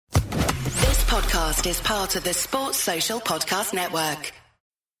podcast is part of the Sports Social Podcast Network.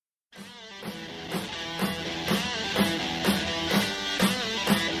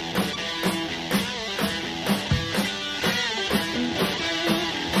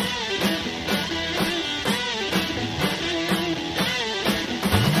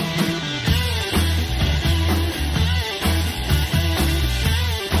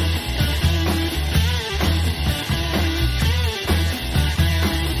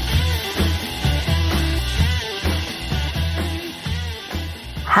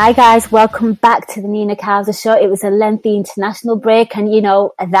 Hi guys, welcome back to the Nina Kauser show. It was a lengthy international break and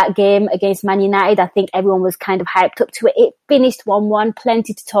that game against Man United, I think everyone was kind of hyped up to it. It finished 1-1,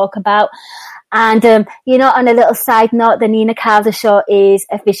 plenty to talk about. And, on a little side note, the Nina Kauser show is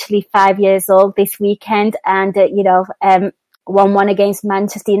officially 5 years old this weekend and, 1-1 against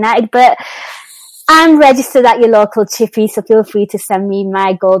Manchester United. But I'm registered at your local chippy, so feel free to send me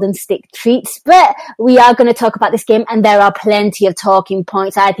my golden stick treats. But we are going to talk about this game, and there are plenty of talking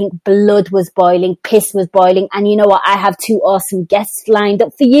points. I think blood was boiling, piss was boiling, and you know what? I have two awesome guests lined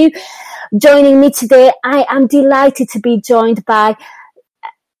up for you. Joining me today, I am delighted to be joined by,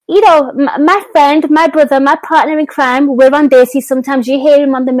 my friend, my brother, my partner in crime. We're on Daisy. Sometimes you hear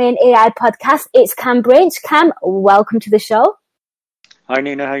him on the main AI podcast. It's Cam Branch. Cam, welcome to the show. Hi,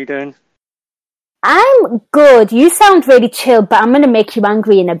 Nina. How you doing? I'm good. You sound really chill, but I'm going to make you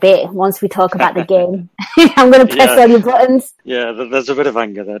angry in a bit once we talk about the game. I'm going to press all your buttons. Yeah, there's a bit of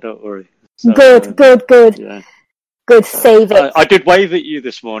anger there, don't worry. So, Good. Yeah. Good, save it. I did wave at you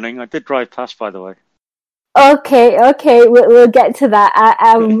this morning. I did drive past, by the way. Okay, we'll get to that.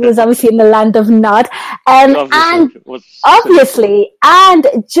 I was obviously in the land of Nod. Obviously, and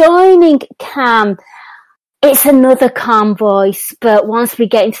joining Cam, it's another calm voice, but once we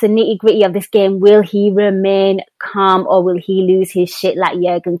get into the nitty-gritty of this game, will he remain calm or will he lose his shit like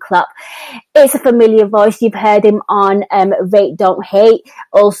Jurgen Klopp? It's a familiar voice. You've heard him on Rate Don't Hate,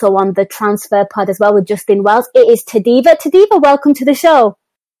 also on the Transfer Pod as well with Justin Wells. It is Tadiva. Tadiva, welcome to the show.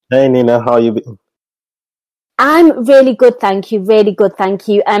 Hey Nina, how are you been? I'm really good, thank you. Really good, thank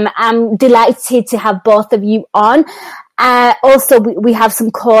you. I'm delighted to have both of you on. Also, we have some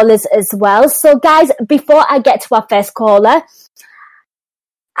callers as well. So, guys, before I get to our first caller,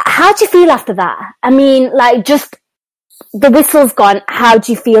 how do you feel after that? I mean, just the whistle's gone. How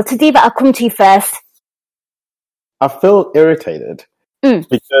do you feel? Tadiva, I'll come to you first. I feel irritated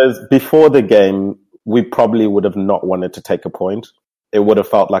because before the game, we probably would have not wanted to take a point. It would have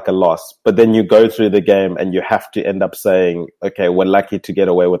felt like a loss. But then you go through the game and you have to end up saying, okay, we're lucky to get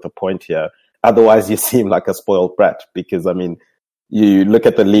away with a point here. Otherwise, you seem like a spoiled brat because, I mean, you look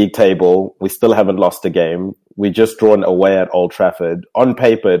at the league table, we still haven't lost a game. We just drawn away at Old Trafford. On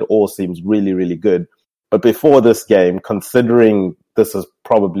paper, it all seems really, really good. But before this game, considering this is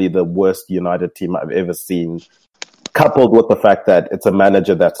probably the worst United team I've ever seen, coupled with the fact that it's a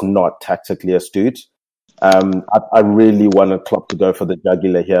manager that's not tactically astute, I really wanted Klopp to go for the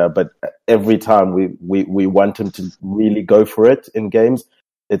jugular here. But every time we want him to really go for it in games,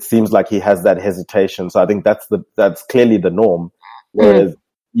 it seems like he has that hesitation. So I think that's clearly the norm. Whereas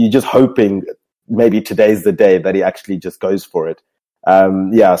you're just hoping maybe today's the day that he actually just goes for it.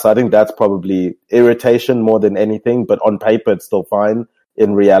 So I think that's probably irritation more than anything. But on paper, it's still fine.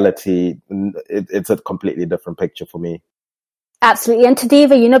 In reality, it's a completely different picture for me. Absolutely. And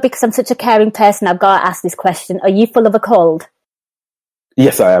Tadiva, because I'm such a caring person, I've got to ask this question. Are you full of a cold?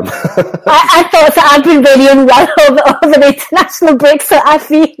 Yes, I am. I thought so. I've been really unwell over the international break, so I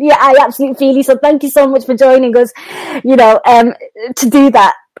absolutely feel you. So thank you so much for joining us. To do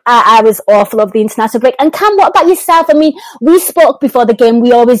that, I was awful over the international break. And Cam, what about yourself? I mean, we spoke before the game.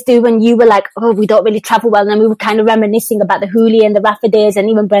 We always do when you were like, oh, we don't really travel well. And then we were kind of reminiscing about the Hooli and the Rafa days and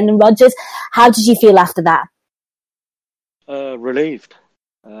even Brendan Rodgers. How did you feel after that? Relieved.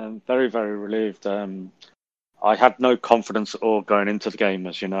 Very, very relieved. I had no confidence at all going into the game,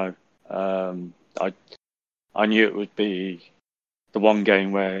 as you know. I knew it would be the one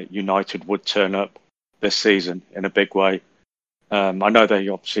game where United would turn up this season in a big way. I know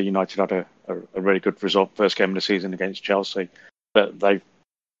United had a really good result first game of the season against Chelsea, but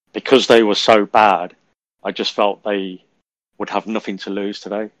because they were so bad, I just felt they would have nothing to lose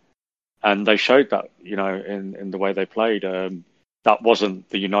today, and they showed that in the way they played. That wasn't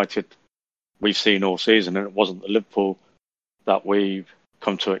the United we've seen all season, and it wasn't the Liverpool that we've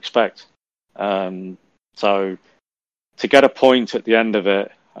come to expect. So to get a point at the end of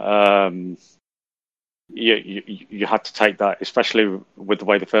it, you had to take that, especially with the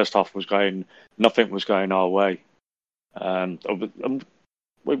way the first half was going. Nothing was going our way.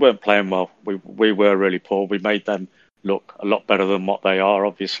 We weren't playing well. We were really poor. We made them look a lot better than what they are,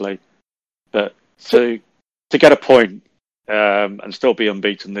 obviously. But to get a point and still be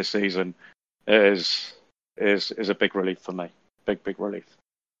unbeaten this season is a big relief for me. Big relief.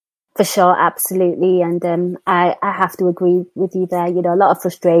 For sure, absolutely. And I have to agree with you there. You know, a lot of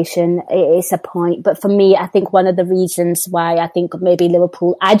frustration is a point. But for me, I think one of the reasons why I think maybe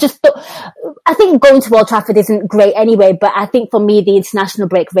Liverpool, I think going to Old Trafford isn't great anyway, but I think for me, the international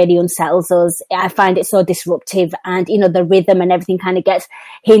break really unsettles us. I find it so disruptive, and, you know, the rhythm and everything kind of gets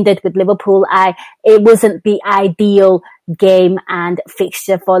hindered with Liverpool. It wasn't the ideal game and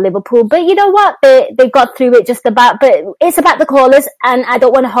fixture for Liverpool, but you know what, they got through it just about. But it's about the callers, and I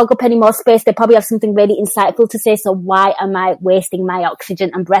don't want to hog up any more space. They probably have something really insightful to say, so why am I wasting my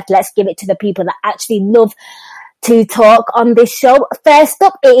oxygen and breath? Let's give it to the people that actually love to talk on this show. First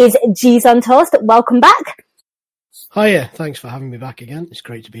up, it is G's on Toast. Welcome back. Hiya, thanks for having me back again. It's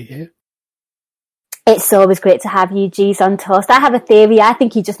great to be here. It's always great to have you, G's on Toast. I have a theory. I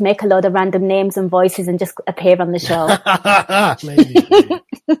think you just make a load of random names and voices and just appear on the show. Maybe.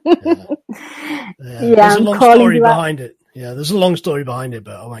 There's a long story behind it. Yeah, there's a long story behind it,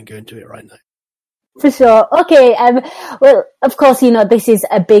 but I won't go into it right now. For sure. Okay. Well, of course, you know, this is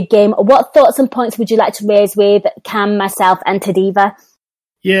a big game. What thoughts and points would you like to raise with Cam, myself, and Tadiva?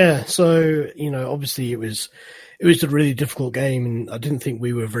 Yeah. So, you know, obviously it was a really difficult game, and I didn't think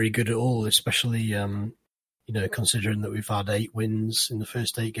we were very good at all, especially, you know, considering that we've had 8 wins in the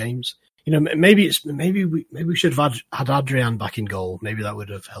first 8 games. You know, maybe we should have had Adrian back in goal. Maybe that would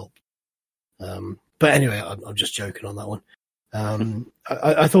have helped. But anyway, I'm just joking on that one.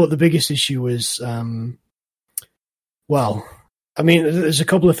 I thought the biggest issue was, well, I mean, there's a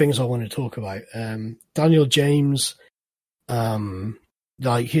couple of things I want to talk about. Daniel James,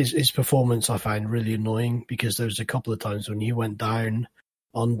 like his performance I find really annoying, because there was a couple of times when he went down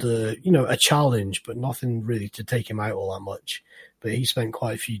on the, you know, a challenge, but nothing really to take him out all that much. But he spent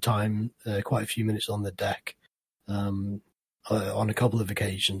quite a few minutes on the deck on a couple of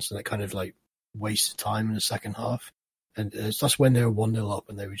occasions, and it kind of like wasted time in the second half. And that's when they were 1-0 up,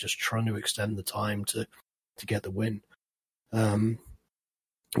 and they were just trying to extend the time to get the win.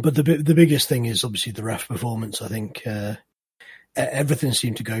 But the biggest thing is obviously the ref performance. I think everything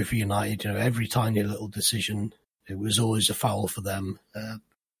seemed to go for United. You know, every tiny little decision, it was always a foul for them.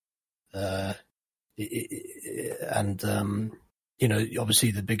 You know,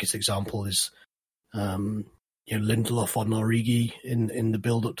 obviously the biggest example is you know, Lindelof on Origi in the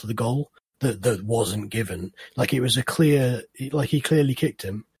build up to the goal that wasn't given. Like, it was a clear, like he clearly kicked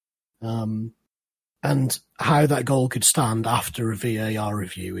him. And how that goal could stand after a VAR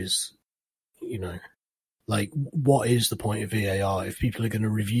review is, you know, like, what is the point of VAR if people are going to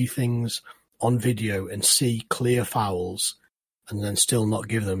review things on video and see clear fouls and then still not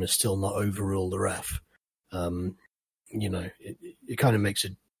give them and still not overrule the ref? You know, it kind of makes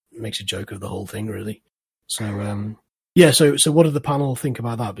a joke of the whole thing, really. So, yeah. So what do the panel think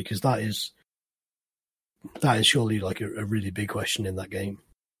about that? Because that is surely like a really big question in that game.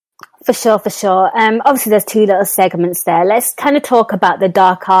 For sure. Obviously, there's 2 little segments there. Let's kind of talk about the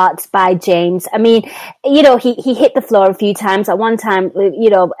dark arts by James. I mean, you know, he hit the floor a few times. At one time, you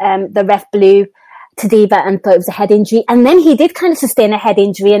know, the ref blew Tadiva and thought it was a head injury. And then he did kind of sustain a head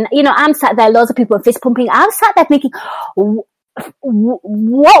injury. And, you know, I'm sat there, loads of people were fist pumping. I was sat there thinking,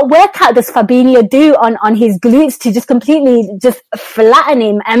 what workout does Fabinho do on his glutes to just completely just flatten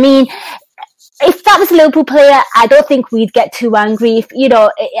him? I mean, if that was a Liverpool player, I don't think we'd get too angry. If, you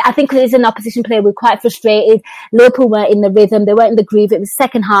know, I think as an opposition player, we're quite frustrated. Liverpool weren't in the rhythm. They weren't in the groove. It was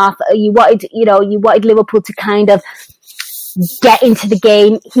second half. You wanted Liverpool to kind of get into the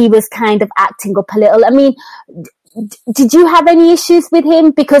game. He was kind of acting up a little. I mean, did you have any issues with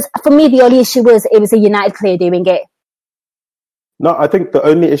him? Because for me, the only issue was it was a United player doing it. No, I think the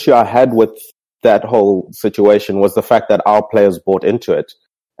only issue I had with that whole situation was the fact that our players bought into it.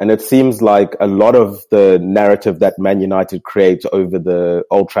 And it seems like a lot of the narrative that Man United creates over the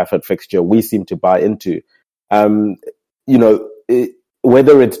Old Trafford fixture, we seem to buy into. You know,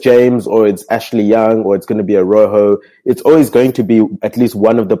 whether it's James or it's Ashley Young or it's going to be a Rojo, it's always going to be at least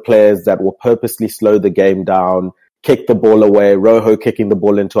one of the players that will purposely slow the game down, kick the ball away, Rojo kicking the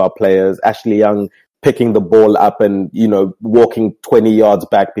ball into our players, Ashley Young picking the ball up and, you know, walking 20 yards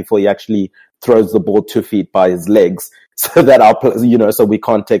back before he actually throws the ball 2 feet by his legs. So that so we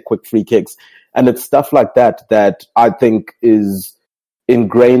can't take quick free kicks. And it's stuff like that I think is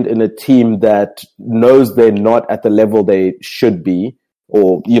ingrained in a team that knows they're not at the level they should be,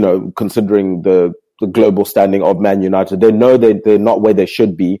 or, you know, considering the global standing of Man United, they know they're not where they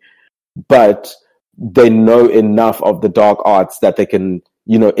should be, but they know enough of the dark arts that they can,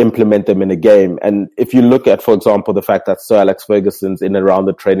 implement them in a game. And if you look at, for example, the fact that Sir Alex Ferguson's in and around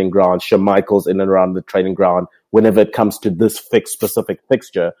the training ground, Michael's in and around the training ground, whenever it comes to this specific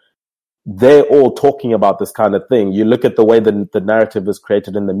fixture, they're all talking about this kind of thing. You look at the way the narrative is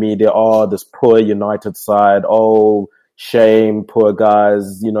created in the media. Oh, this poor United side. Oh, shame, poor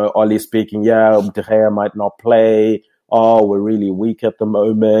guys. Ollie speaking, yeah, De Gea might not play. Oh, we're really weak at the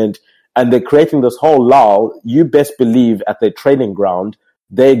moment. And they're creating this whole lull. You best believe at their training ground,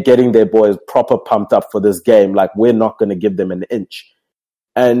 they're getting their boys proper pumped up for this game. Like, we're not going to give them an inch.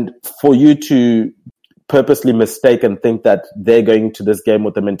 And for you to purposely mistake and think that they're going to this game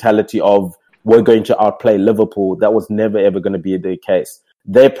with the mentality of, we're going to outplay Liverpool, that was never, ever going to be the case.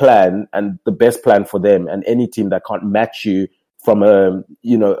 Their plan, and the best plan for them, and any team that can't match you from a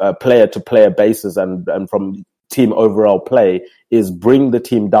player-to-player basis and from team overall play, is bring the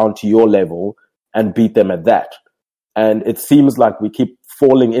team down to your level and beat them at that. And it seems like we keep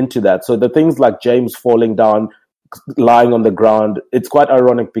falling into that. So the things like James falling down, lying on the ground, it's quite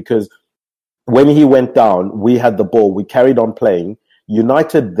ironic because when he went down, we had the ball, we carried on playing.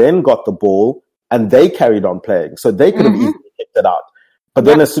 United then got the ball and they carried on playing. So they could have easily kicked it out. But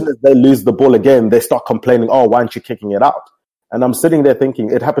then as soon as they lose the ball again, they start complaining, oh, why aren't you kicking it out? And I'm sitting there thinking,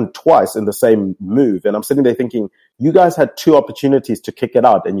 it happened twice in the same move. And I'm sitting there thinking, you guys had 2 opportunities to kick it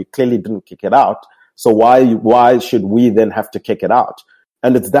out and you clearly didn't kick it out. So why should we then have to kick it out?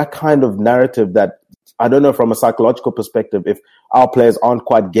 And it's that kind of narrative that, I don't know, from a psychological perspective, if our players aren't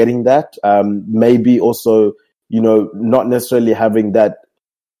quite getting that, maybe also, not necessarily having that.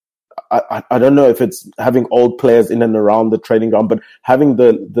 I don't know if it's having old players in and around the training ground, but having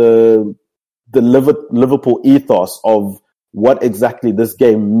the Liverpool ethos of what exactly this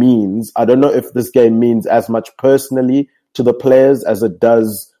game means. I don't know if this game means as much personally to the players as it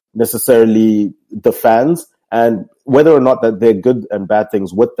does necessarily the fans, and whether or not that they're good and bad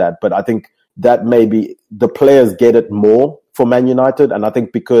things with that. But I think that maybe the players get it more for Man United. And I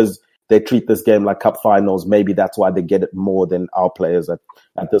think because they treat this game like cup finals, maybe that's why they get it more than our players at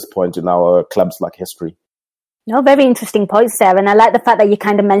this point in our club's history. No, very interesting points there. And I like the fact that you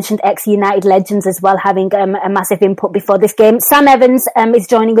kind of mentioned ex-United legends as well having a massive input before this game. Sam Evans is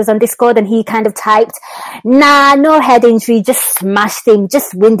joining us on Discord, and he kind of typed, nah, no head injury, just smashed him,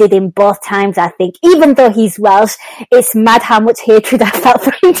 just winded him both times, I think. Even though he's Welsh, it's mad how much hatred I felt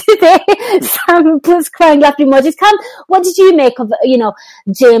for him today. Sam was crying, laughing emojis. Cam, what did you make of,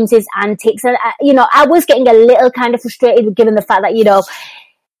 James's antics? And, I was getting a little kind of frustrated given the fact that,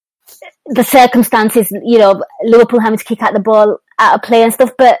 the circumstances, Liverpool having to kick out the ball out of play and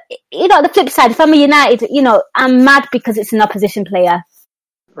stuff. But, the flip side, if I'm a United, I'm mad because it's an opposition player.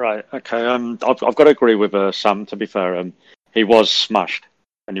 Right, okay. I've got to agree with Sam, to be fair. He was smashed.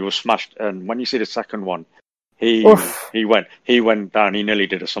 And when you see the second one, he went down. He nearly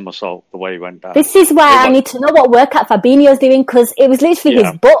did a somersault the way he went down. This is why I need to know what workout Fabinho's doing, because it was literally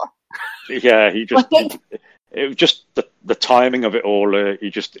his butt. Yeah, he just... It was just the timing of it all.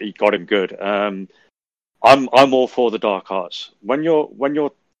 He got him good. I'm all for the dark arts.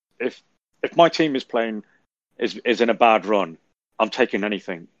 If my team is playing is in a bad run, I'm taking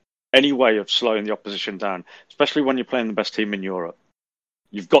anything, any way of slowing the opposition down. Especially when you're playing the best team in Europe,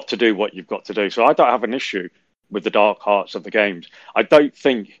 you've got to do what you've got to do. So I don't have an issue with the dark arts of the games. I don't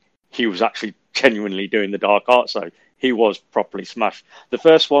think he was actually genuinely doing the dark arts though. He was properly smashed. The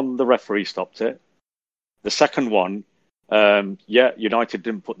first one, the referee stopped it. The second one, United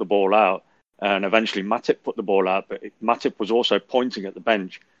didn't put the ball out, and eventually Matip put the ball out, but Matip was also pointing at the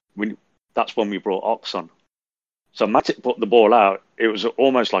bench. That's when we brought Ox on. So Matip put the ball out. It was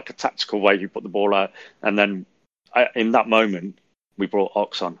almost like a tactical way he put the ball out, and then in that moment, we brought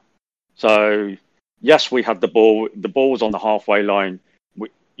Ox on. So, yes, we had the ball. The ball was on the halfway line.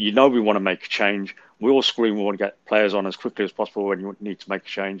 We want to make a change. We all scream we want to get players on as quickly as possible when you need to make a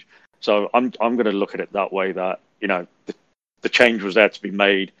change. So I'm going to look at it that way, that, the change was there to be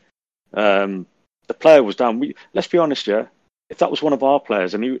made. The player was down. Let's be honest, if that was one of our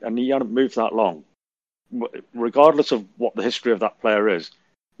players and he hadn't moved that long, regardless of what the history of that player is,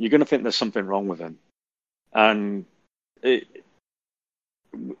 you're going to think there's something wrong with him. And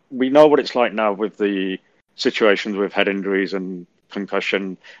we know what it's like now with the situations with head injuries and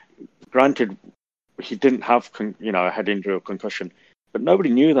concussion. Granted, he didn't have a head injury or concussion, but nobody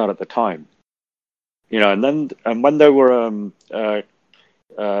knew that at the time, And when they were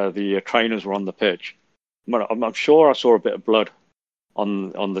the trainers were on the pitch, I'm sure I saw a bit of blood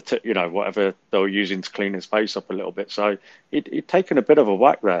on the whatever they were using to clean his face up a little bit. So he'd taken a bit of a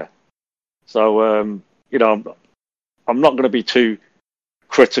whack there. So I'm not going to be too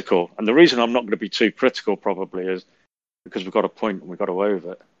critical, and the reason I'm not going to be too critical probably is because we got a point and we got away with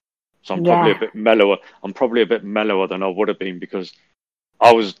it. So I'm probably a bit mellower. I'm probably a bit mellower than I would have been, because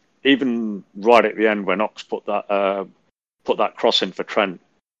I was, even right at the end when Ox put that cross in for Trent,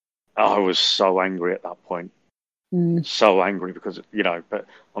 I was so angry at that point. So angry because, but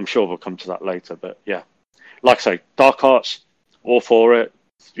I'm sure we'll come to that later. But yeah, like I say, Dark Arts, all for it.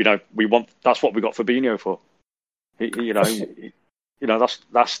 That's what we got Fabinho for.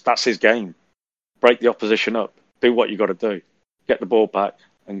 That's his game. Break the opposition up. Do what you got to do. Get the ball back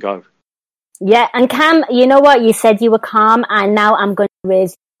and go. Yeah, and Cam, you know what? You said you were calm, and now I'm going to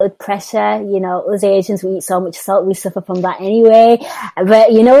raise blood pressure. Us Asians, we eat so much salt, we suffer from that anyway.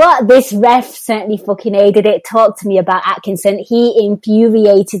 But you know what? This ref certainly fucking aided it. Talk to me about Atkinson. He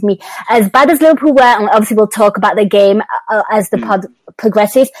infuriated me. As bad as Liverpool were, and obviously we'll talk about the game as the pod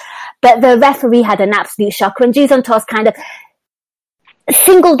progresses, but the referee had an absolute shocker, and Jews on Toss kind of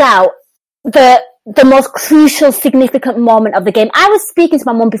singled out the most crucial, significant moment of the game. I was speaking to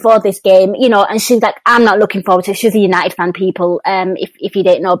my mum before this game, and she's like, I'm not looking forward to it. She's a United fan, people, if you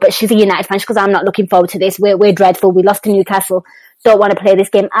didn't know, but she's a United fan. She goes, I'm not looking forward to this. We're dreadful. We lost to Newcastle. Don't want to play this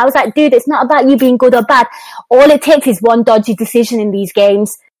game. I was like, dude, it's not about you being good or bad. All it takes is one dodgy decision in these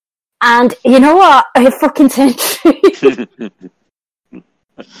games. And you know what? I fucking turned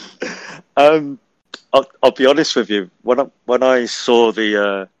I'll be honest with you. When I saw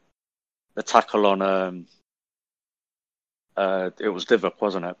the tackle on it was Divock,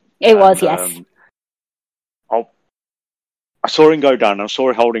 wasn't it? It was, yes. I saw him go down. I saw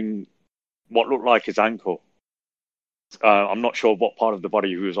him holding what looked like his ankle. I'm not sure what part of the body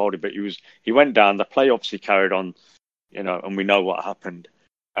he was holding, but he went down. The play obviously carried on, and we know what happened.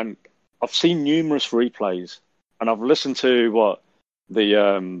 And I've seen numerous replays, and I've listened to what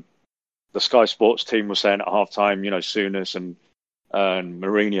the Sky Sports team was saying at halftime. Souness and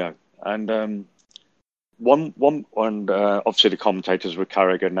Mourinho. And obviously the commentators were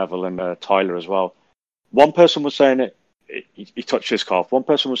Carragher, Neville, and Tyler as well. One person was saying he touched his calf. One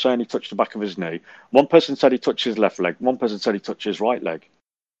person was saying he touched the back of his knee. One person said he touched his left leg. One person said he touched his right leg.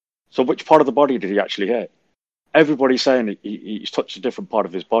 So which part of the body did he actually hit? Everybody's saying he's touched a different part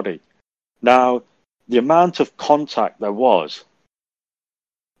of his body. Now, the amount of contact there was,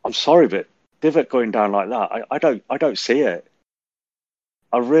 I'm sorry, but Divock going down like that, I don't see it.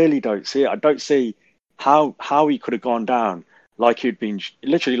 I really don't see it. I don't see how he could have gone down like he'd been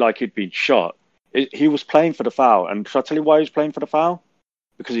shot. He was playing for the foul, and shall I tell you why he was playing for the foul?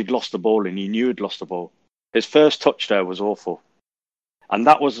 Because he'd lost the ball, and he knew he'd lost the ball. His first touch there was awful, and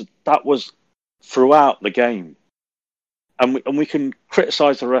that was throughout the game. And we can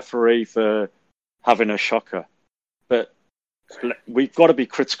criticise the referee for having a shocker, but we've got to be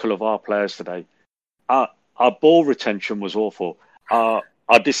critical of our players today. Our ball retention was awful. Our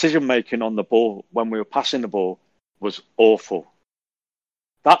decision-making on the ball, when we were passing the ball, was awful.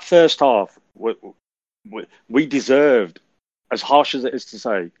 That first half, we deserved, as harsh as it is to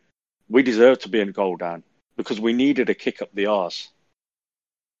say, we deserved to be in a goal down because we needed a kick up the arse.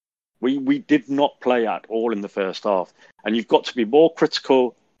 We did not play at all in the first half. And you've got to be more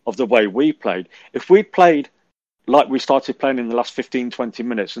critical of the way we played. If we'd played like we started playing in the last 15, 20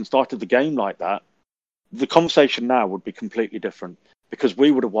 minutes and started the game like that, the conversation now would be completely different because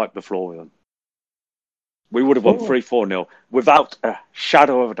we would have wiped the floor with them. We would have won 3-4-0 without a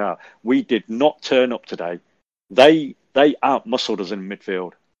shadow of a doubt. We did not turn up today. They out-muscled us in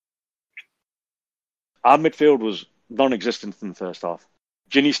midfield. Our midfield was non-existent in the first half.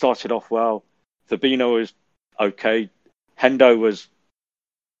 Ginny started off well. Fabinho was okay. Hendo was,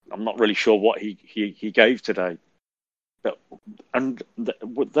 I'm not really sure what he gave today. But,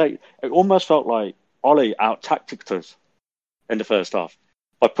 it almost felt like Ollie out-tacticked us in the first half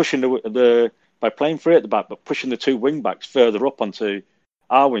by pushing by playing free at the back, but pushing the two wing backs further up onto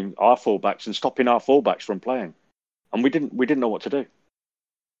our fullbacks and stopping our fullbacks from playing. And we didn't know what to do.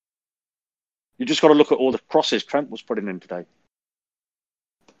 You just got to look at all the crosses Trent was putting in today.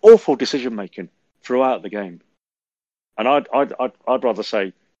 Awful decision making throughout the game, and I'd rather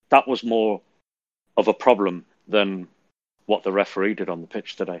say that was more of a problem than what the referee did on the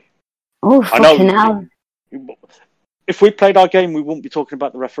pitch today. Oh, fucking hell! If we played our game, we wouldn't be talking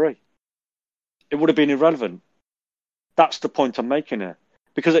about the referee. It would have been irrelevant. That's the point I'm making here.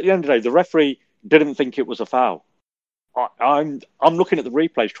 Because at the end of the day, the referee didn't think it was a foul. I'm looking at the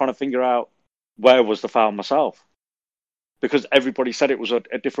replays trying to figure out where was the foul myself. Because everybody said it was a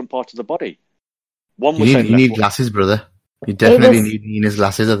different part of the body. One was you need glasses, brother. You definitely need Nina's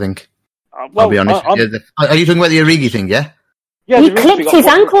glasses, I think. I'll be honest. Are you talking about the Origi thing, yeah? Yeah, he clipped his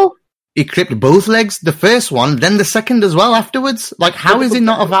ankle. He clipped both legs, the first one, then the second as well afterwards. Like, how is it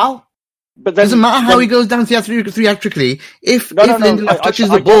not a foul? But then, doesn't matter how he goes down theatrically. If Lindelof touches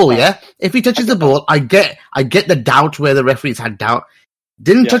the ball, if he touches the ball, I get the doubt where the referees had doubt.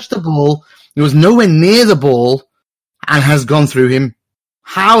 Didn't touch the ball. He was nowhere near the ball and has gone through him.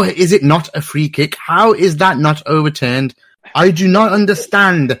 How is it not a free kick? How is that not overturned? I do not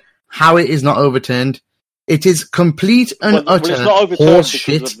understand how it is not overturned. It is complete and utter horse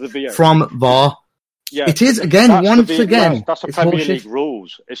shit from VAR. Yeah, it is, again, once again. That's the Premier League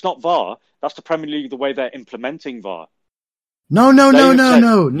rules. It's not VAR. That's the Premier League, the way they're implementing VAR. No,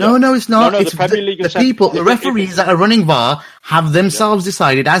 it's not. It's the people, the referees that are running VAR have themselves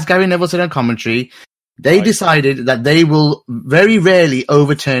decided, as Gary Neville said on commentary, they decided that they will very rarely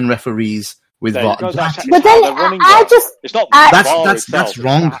overturn referees with VAR. But then it's not that's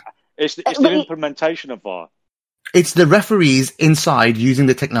wrong. It's the implementation of VAR. It's the referees inside using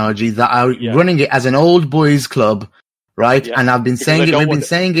the technology that are running it as an old boys club, right? Yeah. And I've been saying it. We've been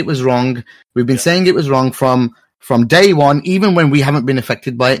saying it was wrong. We've been saying it was wrong from day one, even when we haven't been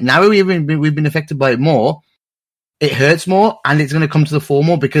affected by it. Now we've been affected by it more. It hurts more, and it's going to come to the fore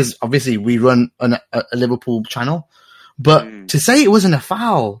more because obviously we run a Liverpool channel. But to say it wasn't a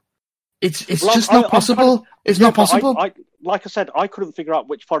foul, it's just not possible. It's not possible. Like I said, I couldn't figure out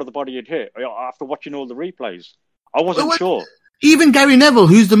which part of the body it hit after watching all the replays. I wasn't sure. Even Gary Neville,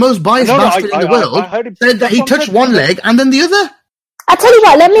 who's the most biased bastard in the world, said that he touched one leg and then the other. I'll tell you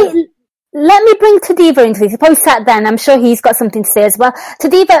what, let me bring Tadiva into this. He probably sat there and I'm sure he's got something to say as well.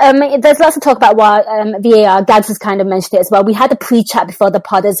 Tadiva, there's lots of talk about VAR. Gads has kind of mentioned it as well. We had a pre-chat before the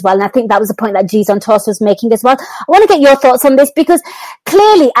pod as well, and I think that was the point that Gizon Toss was making as well. I want to get your thoughts on this because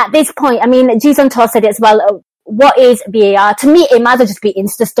clearly at this point, I mean, Gizon Toss said it as well, what is VAR? To me, it might as well just be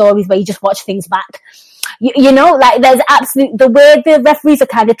Insta stories where you just watch things back. You know, like there's the way the referees are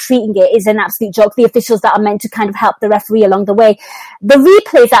kind of treating it is an absolute joke. The officials that are meant to kind of help the referee along the way. The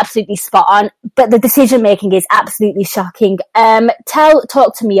replay is absolutely spot on, but the decision making is absolutely shocking.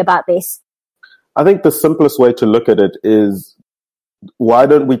 Talk to me about this. I think the simplest way to look at it is why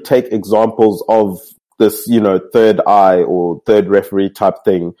don't we take examples of this, third eye or third referee type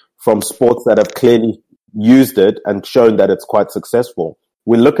thing from sports that have clearly used it and shown that it's quite successful.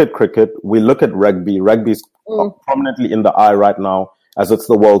 We look at cricket, we look at rugby. Rugby's prominently in the eye right now as it's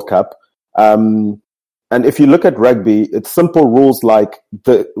the World Cup. And if you look at rugby, it's simple rules like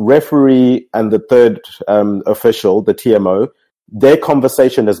the referee and the third official, the TMO, their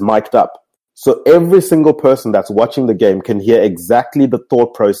conversation is mic'd up. So every single person that's watching the game can hear exactly the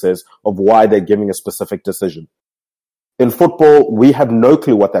thought process of why they're giving a specific decision. In football, we have no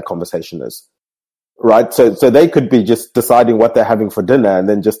clue what that conversation is. Right, so they could be just deciding what they're having for dinner and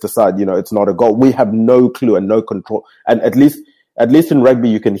then just decide, it's not a goal. We have no clue and no control. And at least in rugby,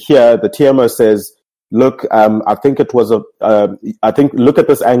 you can hear the TMO says, "Look, I think it was look at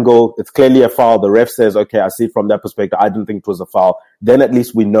this angle. It's clearly a foul." The ref says, "Okay, I see from that perspective. I didn't think it was a foul." Then at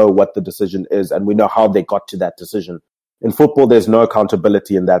least we know what the decision is and we know how they got to that decision. In football, there's no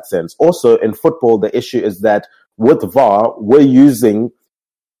accountability in that sense. Also, in football, the issue is that with VAR, we're using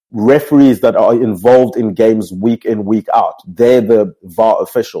referees that are involved in games week in, week out. They're the VAR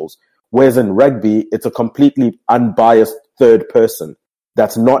officials. Whereas in rugby, it's a completely unbiased third person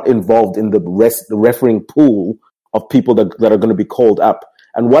that's not involved in the refereeing pool of people that are going to be called up.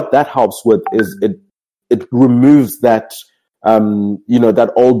 And what that helps with is it removes that,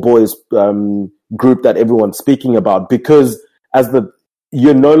 that old boys group that everyone's speaking about, because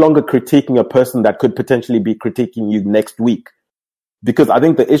you're no longer critiquing a person that could potentially be critiquing you next week. Because I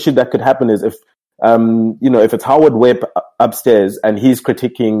think the issue that could happen is if it's Howard Webb upstairs and he's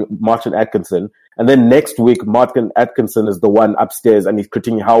critiquing Martin Atkinson, and then next week Martin Atkinson is the one upstairs and he's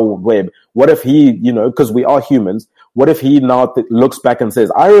critiquing Howard Webb. What if he, because we are humans, what if he now looks back and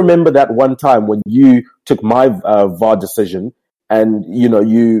says, "I remember that one time when you took my VAR decision and,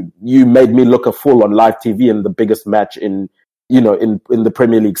 you made me look a fool on live TV in the biggest match in the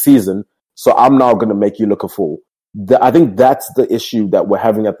Premier League season. So I'm now going to make you look a fool." I think that's the issue that we're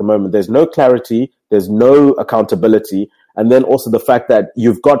having at the moment. There's no clarity. There's no accountability. And then also the fact that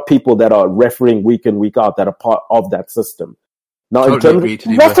you've got people that are refereeing week in, week out that are part of that system. Now, in terms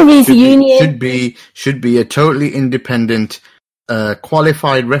of referees union should be a totally independent,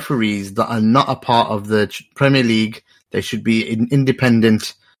 qualified referees that are not a part of the Premier League. They should be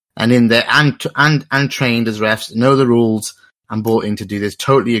independent and in there and trained as refs, know the rules and brought in to do this.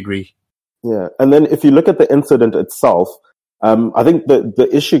 Totally agree. Yeah, and then if you look at the incident itself, I think the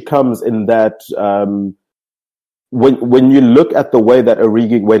issue comes in that when you look at the way that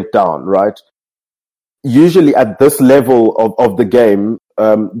Origi went down, right? Usually at this level of the game,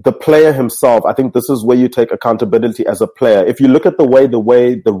 the player himself, I think this is where you take accountability as a player. If you look at the way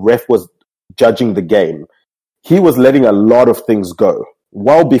the ref was judging the game, he was letting a lot of things go.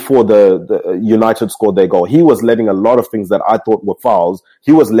 Well before the United scored their goal, he was letting a lot of things that I thought were fouls.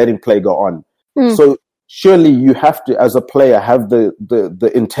 He was letting play go on. So surely you have to, as a player, have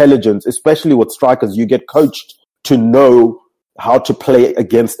the intelligence, especially with strikers. You get coached to know how to play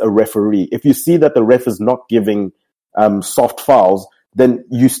against a referee. If you see that the ref is not giving soft fouls, then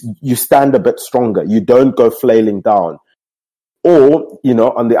you stand a bit stronger. You don't go flailing down. Or,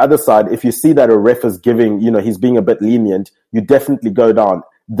 on the other side, if you see that a ref is giving, he's being a bit lenient, you definitely go down.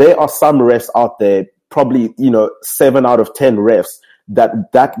 There are some refs out there, probably, 7 out of 10 refs,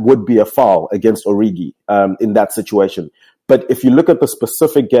 that would be a foul against Origi in that situation. But if you look at the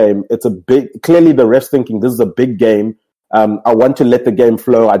specific game, clearly the ref's thinking this is a big game. I want to let the game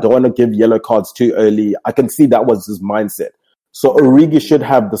flow. I don't want to give yellow cards too early. I can see that was his mindset. So Origi should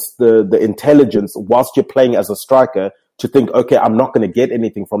have the intelligence whilst you're playing as a striker to think, okay, I'm not going to get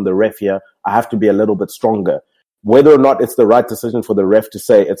anything from the ref here. I have to be a little bit stronger. Whether or not it's the right decision for the ref to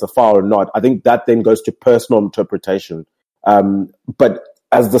say it's a foul or not, I think that then goes to personal interpretation. But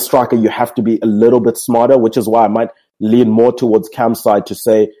as the striker, you have to be a little bit smarter, which is why I might lean more towards Cam's side to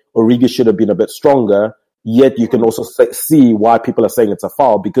say Origi should have been a bit stronger. Yet you can also see why people are saying it's a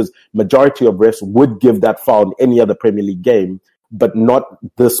foul, because majority of refs would give that foul in any other Premier League game, but not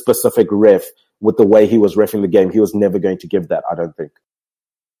this specific ref. With the way he was reffing the game, he was never going to give that, I don't think.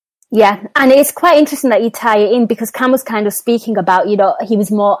 Yeah, and it's quite interesting that you tie it in, because Cam was kind of speaking about, he was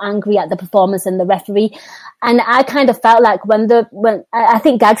more angry at the performance than the referee. And I kind of felt like when I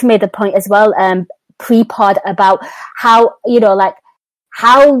think Gags made the point as well, pre-pod, about how,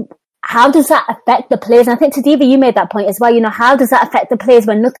 how does that affect the players? And I think, Tadiva, you made that point as well. How does that affect the players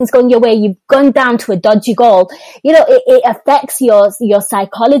when nothing's going your way? You've gone down to a dodgy goal. It affects your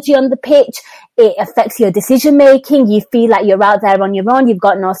psychology on the pitch. It affects your decision making. You feel like you're out there on your own. You've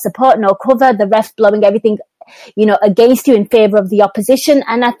got no support, no cover. The ref blowing everything, against you in favour of the opposition.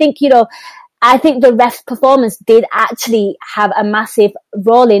 And I think, I think the ref's performance did actually have a massive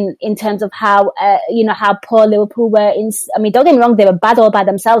role in terms of how, how poor Liverpool were don't get me wrong, they were bad all by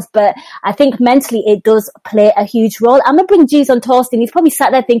themselves, but I think mentally it does play a huge role. I'm going to bring G's on Toast in. He's probably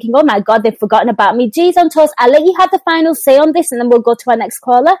sat there thinking, oh my God, they've forgotten about me. G's on Toast, I'll let you have the final say on this and then we'll go to our next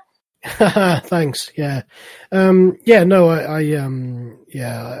caller. Thanks. Yeah. I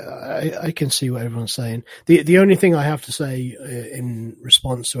can see what everyone's saying. The only thing I have to say in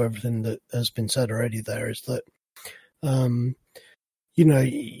response to everything that has been said already there is that,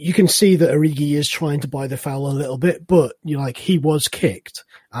 you can see that Origi is trying to buy the foul a little bit, but he was kicked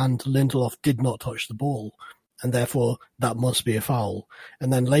and Lindelof did not touch the ball, and therefore that must be a foul.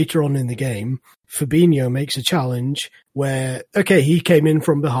 And then later on in the game, Fabinho makes a challenge where, okay, he came in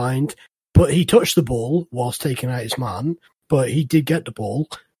from behind, but he touched the ball whilst taking out his man, but he did get the ball,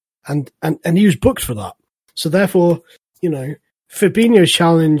 and he was booked for that. So therefore, Fabinho's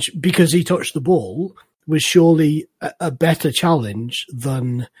challenge, because he touched the ball, was surely a better challenge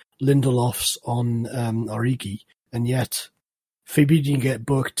than Lindelof's on Origi, and yet Fabinho get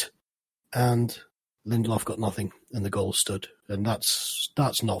booked and Lindelof got nothing, and the goal stood, and that's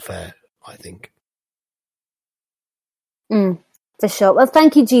not fair, I think. For sure. Well,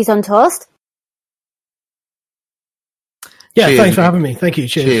 thank you, G's on Toast. Yeah, cheers, thanks Nick. for having me. Thank you.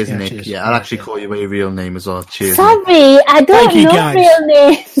 Cheers, Nick. Cheers. Yeah, I'll actually call you by your real name as well. Cheers. Sorry, Nick. I don't know real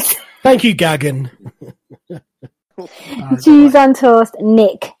names. Thank you, Gagan. G's on Toast,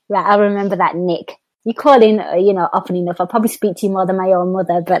 Nick. Right, I'll remember that, Nick. You call in, often enough. I'll probably speak to you more than my own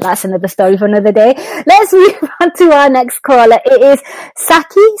mother, but that's another story for another day. Let's move on to our next caller. It is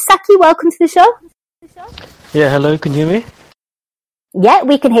Saki. Saki, welcome to the show. Yeah, hello, can you hear me? Yeah,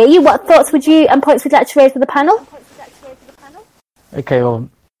 we can hear you. What thoughts and points would you like to raise with the panel? Okay, well,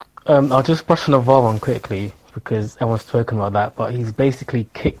 I'll just brush on the VAR one quickly because everyone's spoken about that, but he's basically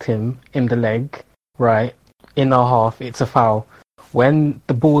kicked him in the leg, right, in our half. It's a foul. When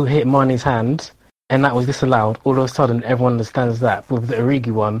the ball hit Mane's hand and that was disallowed, all of a sudden everyone understands that. With the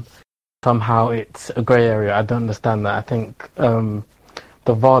Origi one, somehow it's a grey area. I don't understand that. I think the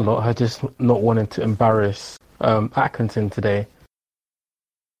VAR lot are just not wanting to embarrass Atkinson today.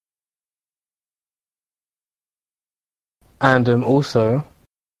 And also,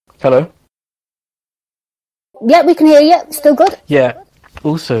 hello? Yeah, we can hear you. Still good? Yeah.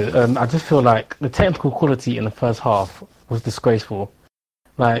 Also, I just feel like the technical quality in the first half was disgraceful.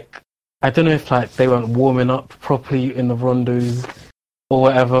 Like, I don't know if they weren't warming up properly in the rondos or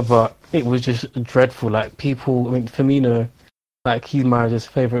whatever, but it was just dreadful. Like, Firmino, he's my just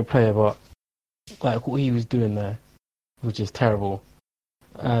favourite player, but what he was doing there was just terrible.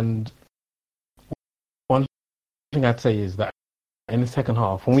 And one thing I'd say is that in the second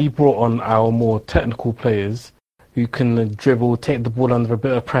half, when we brought on our more technical players who can dribble, take the ball under a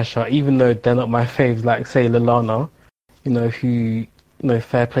bit of pressure, even though they're not my faves, like, say, Lallana,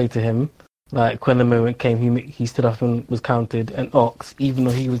 fair play to him. Like, when the moment came, he stood up and was counted, and Ox, even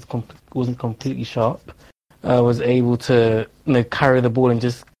though he wasn't completely sharp, was able to carry the ball and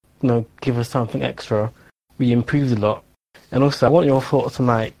just give us something extra. We improved a lot. And also, I want your thoughts on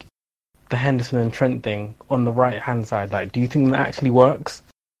like the Henderson and Trent thing on the right hand side. Like, do you think that actually works?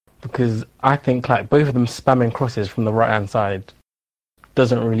 Because I think like both of them spamming crosses from the right hand side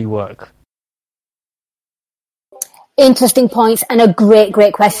doesn't really work. Interesting points and a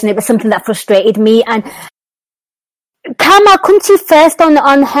great question. It was something that frustrated me. And Cam, I'll come to you first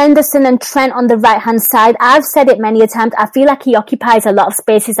on Henderson and Trent on the right-hand side. I've said it many a times. I feel like he occupies a lot of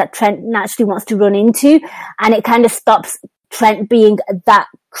spaces that Trent naturally wants to run into, and it kind of stops Trent being that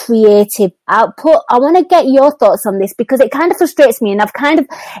creative output. I want to get your thoughts on this because it kind of frustrates me, and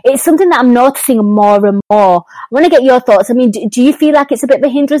it's something that I'm noticing more and more. I want to get your thoughts. I mean, do you feel like it's a bit of a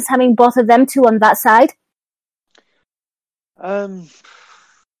hindrance having both of them two on that side?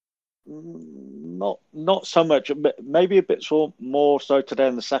 Not so much. Maybe a bit more so today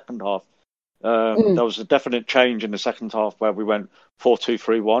in the second half. There was a definite change in the second half where we went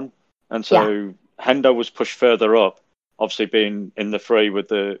 4-2-3-1, and so Hendo was pushed further up, obviously being in the three with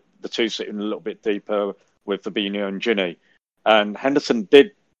the two sitting a little bit deeper with Fabinho and Ginny. And Henderson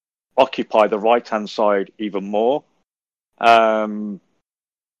did occupy the right-hand side even more. And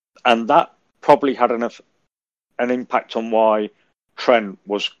that probably had an impact on why Trent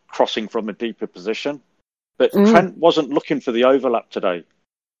was crossing from a deeper position. But Trent wasn't looking for the overlap today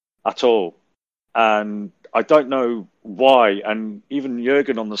at all. And I don't know why. And even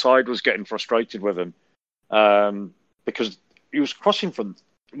Jurgen on the side was getting frustrated with him. Because he was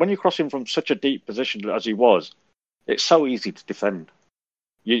when you're crossing from such a deep position as he was, it's so easy to defend.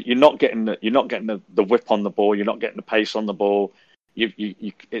 You're not getting the whip on the ball. You're not getting the pace on the ball.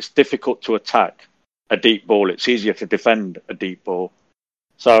 It's difficult to attack a deep ball. It's easier to defend a deep ball.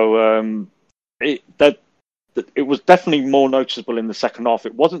 So it was definitely more noticeable in the second half.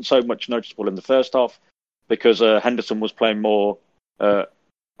 It wasn't so much noticeable in the first half because Henderson was playing more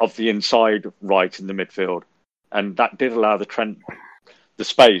of the inside right in the midfield, and that did allow Trent the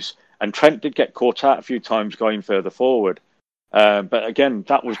space. And Trent did get caught out a few times going further forward. But again,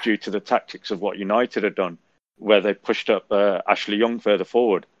 that was due to the tactics of what United had done, where they pushed up Ashley Young further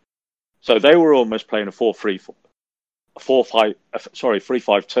forward. So they were almost playing a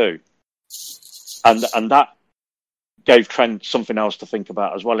 3-5-2. And that gave Trent something else to think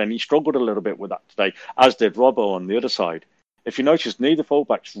about as well. And he struggled a little bit with that today, as did Robbo on the other side. If you notice, neither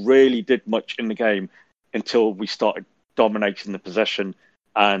fullbacks really did much in the game until we started dominating the possession.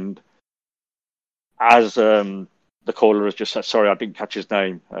 And as the caller has just said, sorry, I didn't catch his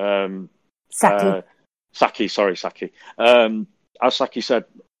name. Saki. As Saki said,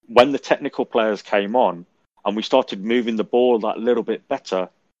 when the technical players came on and we started moving the ball that little bit better,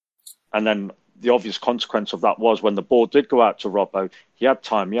 and then the obvious consequence of that was when the ball did go out to Robbo, he had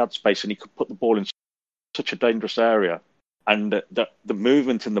time, he had space, and he could put the ball in such a dangerous area. And the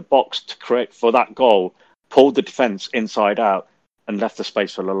movement in the box to create for that goal pulled the defence inside out and left the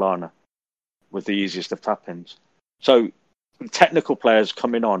space for Lallana with the easiest of tap-ins. So technical players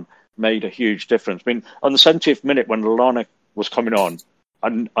coming on made a huge difference. I mean, on the 70th minute when Lallana was coming on,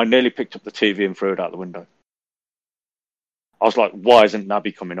 I nearly picked up the TV and threw it out the window. I was like, why isn't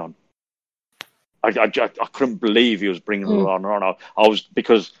Naby coming on? I couldn't believe he was bringing Lallana on. I was,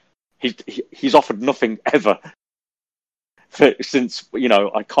 because he's offered nothing ever since,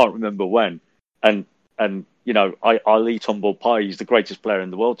 I can't remember when. And I'll eat humble pie. He's the greatest player in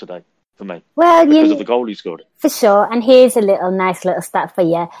the world today for me. Well, because of the goal he scored. For sure. And here's a nice little stat for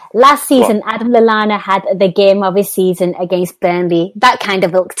you. Last season, Adam Lallana had the game of his season against Burnley. That kind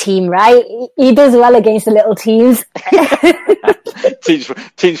of ilk team, right? He does well against the little teams.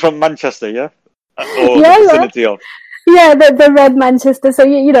 teams from Manchester, yeah? Or the vicinity of. Yeah, the Red Manchester. So,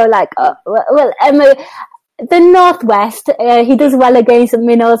 the Northwest, he does well against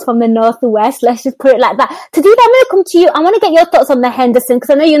minnows from the Northwest. Let's just put it like that. To do that, I'm going to come to you. I want to get your thoughts on the Henderson,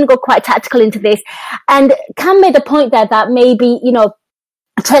 because I know you're going to go quite tactical into this. And Cam made a point there that maybe,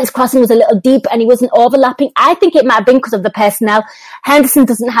 Trent's crossing was a little deep and he wasn't overlapping. I think it might have been because of the personnel. Henderson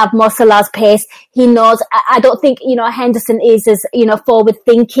doesn't have Mo Salah's pace. He knows. I don't think, Henderson is as, forward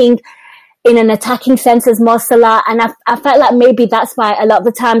thinking in an attacking sense as Mo Salah, and I felt like maybe that's why a lot of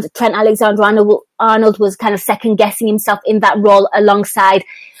the times Trent Alexander-Arnold was kind of second guessing himself in that role alongside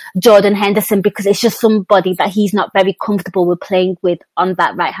Jordan Henderson, because it's just somebody that he's not very comfortable with playing with on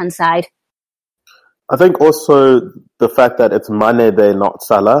that right hand side. I think also the fact that it's Mane there, not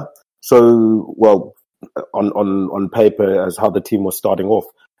Salah. So, well, on paper as how the team was starting off.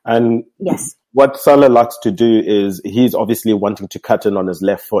 And yes, what Salah likes to do is he's obviously wanting to cut in on his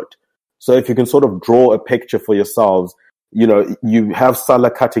left foot. So if you can sort of draw a picture for yourselves, you know, you have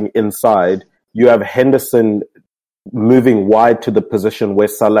Salah cutting inside, you have Henderson moving wide to the position where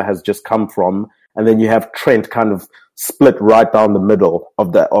Salah has just come from, and then you have Trent kind of split right down the middle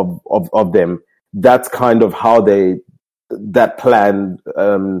of them. That's kind of how that plan,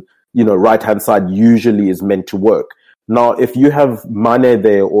 right hand side usually is meant to work. Now, if you have Mane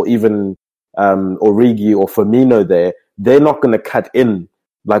there, or even Origi or Firmino there, they're not going to cut in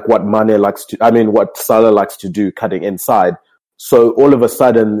like what what Salah likes to do, cutting inside. So all of a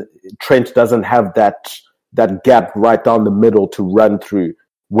sudden, Trent doesn't have that gap right down the middle to run through,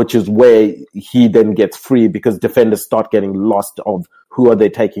 which is where he then gets free, because defenders start getting lost of who are they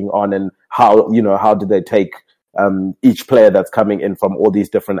taking on and how do they take each player that's coming in from all these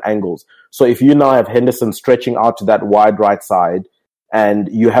different angles. So if you now have Henderson stretching out to that wide right side, and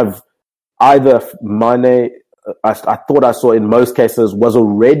you have either Mane, I thought I saw in most cases, was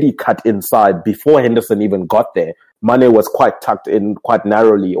already cut inside before Henderson even got there. Mane was quite tucked in quite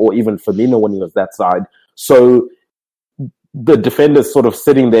narrowly, or even Firmino when he was that side. So the defender's sort of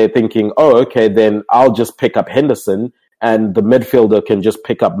sitting there thinking, oh, okay, then I'll just pick up Henderson, and the midfielder can just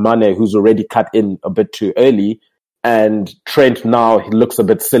pick up Mane, who's already cut in a bit too early. And Trent now, he looks a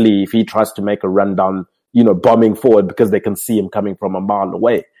bit silly if he tries to make a run down, bombing forward, because they can see him coming from a mile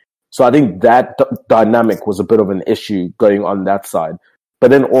away. So I think that dynamic was a bit of an issue going on that side. But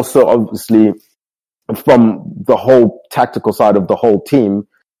then also, obviously, from the whole tactical side of the whole team,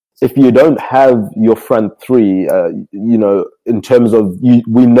 if you don't have your front three, in terms of,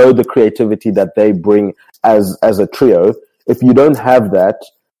 we know the creativity that they bring as a trio. If you don't have that,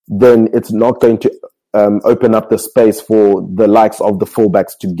 then it's not going to open up the space for the likes of the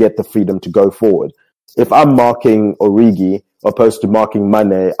fullbacks to get the freedom to go forward. If I'm marking Origi opposed to marking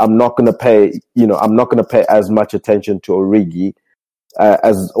Mane, I'm not going to pay as much attention to Origi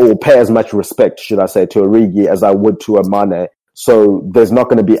or pay as much respect, should I say, to Origi as I would to a Mane. So there's not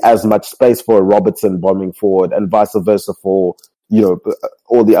going to be as much space for a Robertson bombing forward, and vice versa for,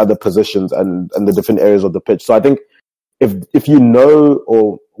 all the other positions and the different areas of the pitch. So I think if you know,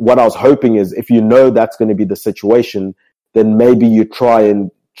 or what I was hoping is, if you know that's going to be the situation, then maybe you try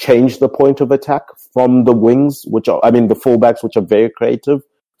and change the point of attack from the wings, the fullbacks, which are very creative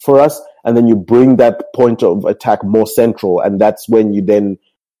for us. And then you bring that point of attack more central. And that's when you then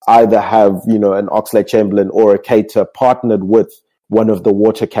either have, an Oxlade-Chamberlain or a Keita partnered with one of the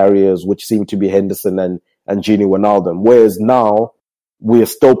water carriers, which seem to be Henderson and Gini Wijnaldum. Whereas now we are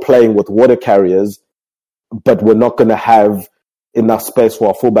still playing with water carriers, but we're not going to have enough space for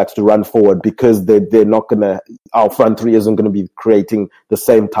our fullbacks to run forward, because our front three isn't going to be creating the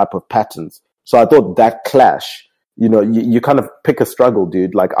same type of patterns. So I thought that clash, you kind of pick a struggle,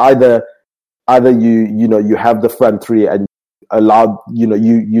 dude. Like either you have the front three and allow,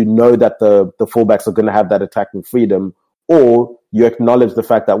 that the fullbacks are going to have that attacking freedom, or you acknowledge the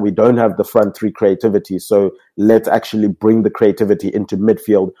fact that we don't have the front three creativity. So let's actually bring the creativity into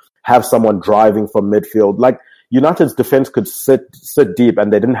midfield, have someone driving from midfield. Like United's defense could sit deep,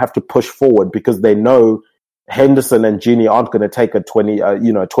 and they didn't have to push forward, because they know Henderson and Gini aren't going to take a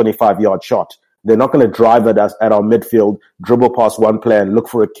 25-yard shot. They're not going to drive at us at our midfield, dribble past one player and look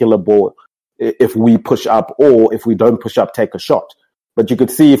for a killer ball if we push up, or if we don't push up, take a shot. But you could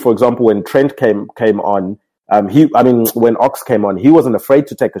see, for example, when Trent came on, when Ox came on, he wasn't afraid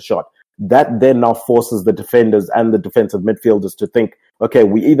to take a shot. That then now forces the defenders and the defensive midfielders to think, okay,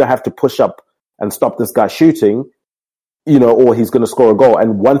 we either have to push up and stop this guy shooting, or he's going to score a goal.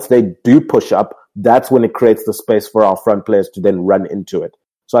 And once they do push up, that's when it creates the space for our front players to then run into it.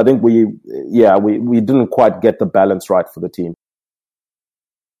 So I think we didn't quite get the balance right for the team.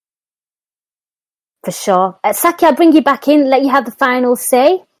 For sure. Saki, I'll bring you back in, let you have the final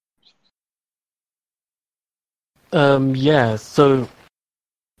say. Final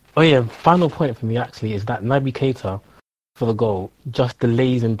point for me actually is that Naby Keita for the goal just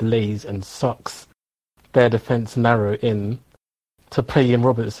delays and sucks their defence narrow in to play in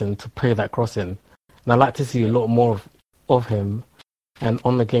Robertson, to play that cross in. And I'd like to see a lot more of him, and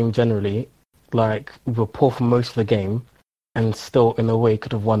on the game generally. Like, we were poor for most of the game, and still in a way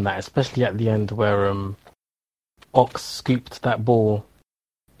could have won that, especially at the end where Ox scooped that ball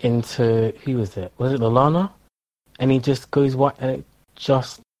into, who was it? Was it Lallana? And he just goes wide and it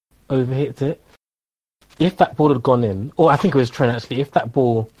just overhits it. If that ball had gone in, or I think it was Trent actually, if that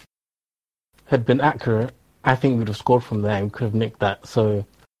ball had been accurate, I think we'd have scored from there and could have nicked that. So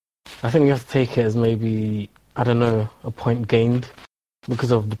I think you have to take it as maybe, I don't know, a point gained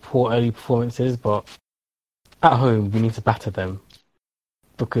because of the poor early performances, but at home we need to batter them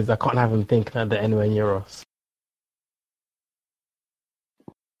because I can't have them thinking that they're anywhere near us.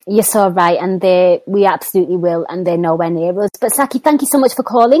 You're so right, and we absolutely will, and they're nowhere near us. But Saki, thank you so much for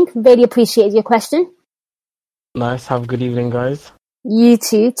calling. Really appreciated your question. Nice. Have a good evening, guys. You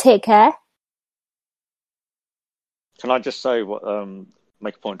too. Take care. Can I just say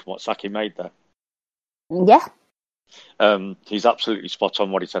make a point to what Saki made there? Yeah. He's absolutely spot on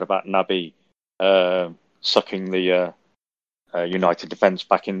what he said about Naby sucking the United defence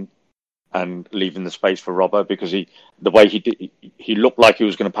back in and leaving the space for Robbo, because the way he did, he looked like he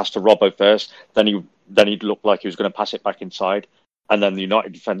was going to pass to Robbo first, then he looked like he was going to pass it back inside, and then the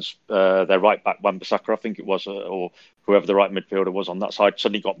United defence, their right back Wan-Bissaka, I think it was, or whoever the right midfielder was on that side,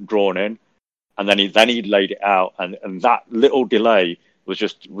 suddenly got drawn in, and then he laid it out, and that little delay was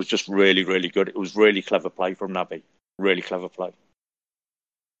just really, really good. It was really clever play from Naby, really clever play.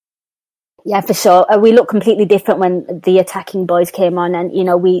 Yeah, for sure. We looked completely different when the attacking boys came on, and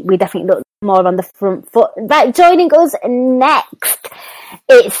we definitely looked more on the front foot. Right, joining us next,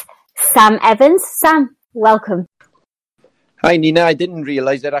 it's Sam Evans. Sam, welcome. Hi, Nina. I didn't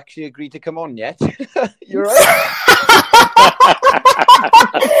realise I'd actually agreed to come on yet. You're right.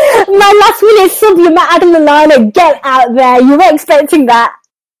 My last minute sub, you met Adam Lallana. Get out there. You were expecting that.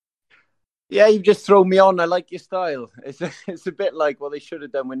 Yeah, you've just thrown me on. I like your style. It's a bit like what they should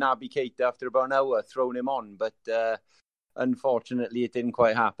have done with Naby Keita after about an hour, thrown him on. But unfortunately, it didn't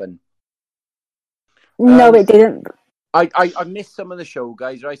quite happen. No, it didn't. I missed some of the show,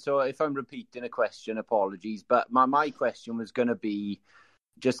 guys, right? So if I'm repeating a question, apologies. But my question was going to be,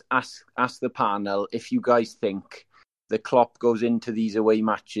 just ask the panel if you guys think the Klopp goes into these away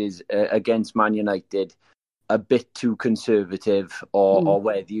matches against Man United a bit too conservative, or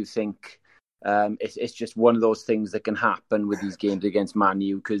whether you think it's just one of those things that can happen with these games against Man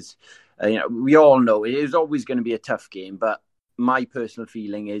U, because we all know it is always going to be a tough game, but my personal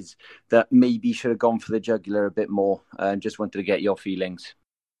feeling is that maybe he should have gone for the jugular a bit more, and just wanted to get your feelings.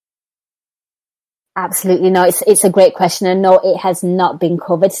 Absolutely. No, it's a great question, and no, it has not been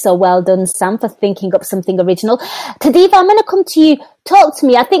covered. So well done, Sam, for thinking up something original. Tadiva, I'm going to come to you. Talk to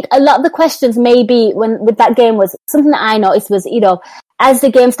me. I think a lot of the questions maybe with that game was something that I noticed was, as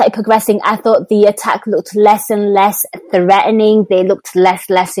the game started progressing, I thought the attack looked less and less threatening. They looked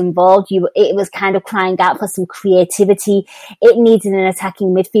less involved. It was kind of crying out for some creativity. It needed an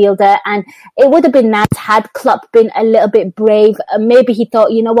attacking midfielder, and it would have been nice had Klopp been a little bit brave. Maybe he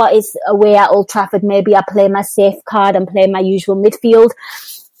thought, you know what, it's away at Old Trafford. Maybe I play my safe card and play my usual midfield.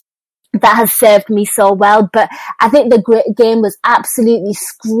 That has served me so well, but I think the game was absolutely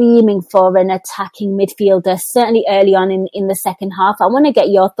screaming for an attacking midfielder, certainly early on in the second half. I want to get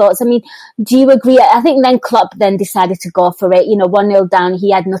your thoughts. I mean, do you agree? I think then Klopp then decided to go for it. 1-0 down,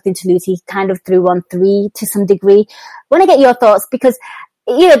 he had nothing to lose. He kind of threw on 3 to some degree. I want to get your thoughts because,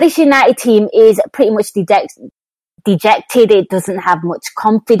 this United team is pretty much dejected. It doesn't have much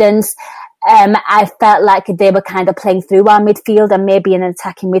confidence. I felt like they were kind of playing through our midfield, and maybe an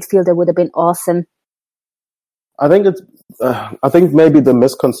attacking midfielder would have been awesome. I think maybe the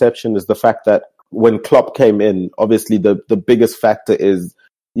misconception is the fact that when Klopp came in, obviously the biggest factor is,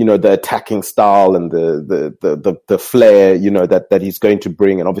 the attacking style and the flair, that he's going to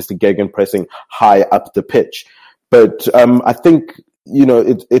bring, and obviously gegenpressing high up the pitch. But I think,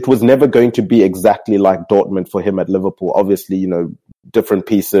 it was never going to be exactly like Dortmund for him at Liverpool. Obviously, different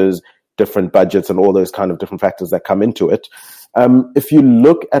pieces, different budgets, and all those kind of different factors that come into it. If you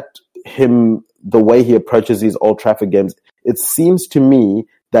look at him, the way he approaches these Old Trafford games, it seems to me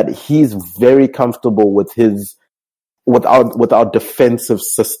that he's very comfortable with our defensive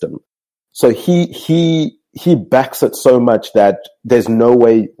system. So he backs it so much that there's no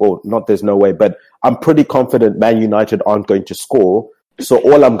way, or not there's no way, but I'm pretty confident Man United aren't going to score. So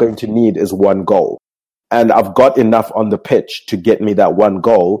all I'm going to need is one goal. And I've got enough on the pitch to get me that one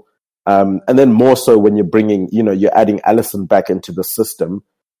goal. And then more so when you're bringing, you're adding Alisson back into the system.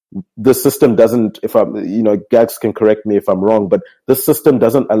 The system doesn't, Gags can correct me if I'm wrong, but the system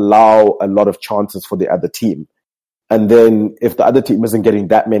doesn't allow a lot of chances for the other team. And then if the other team isn't getting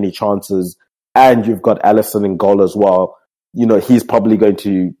that many chances and you've got Alisson in goal as well, he's probably going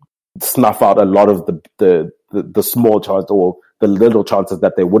to snuff out a lot of the small chances or the little chances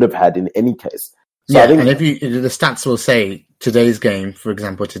that they would have had in any case. So yeah, I think, and if the stats will say today's game, for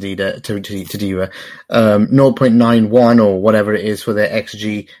example, Tadiva, 0.91 or whatever it is for their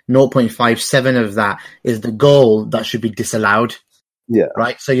XG, 0.57 of that is the goal that should be disallowed. Yeah.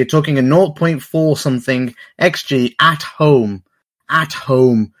 Right? So you're talking a 0.4 something XG at home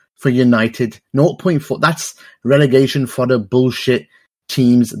for United. 0.4. That's relegation fodder bullshit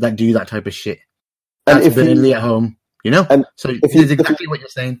teams that do that type of shit. That's Burnley at home, you know? And so it's exactly what you're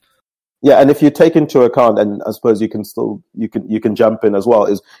saying. Yeah, and if you take into account, and I suppose you can jump in as well,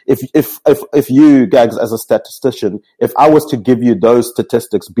 is if you, Gags, as a statistician, if I was to give you those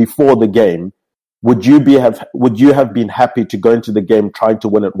statistics before the game, would you have been happy to go into the game trying to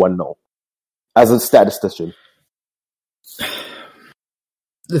win it 1-0 as a statistician?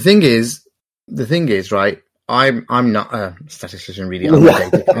 The thing is, right? I'm not a statistician really.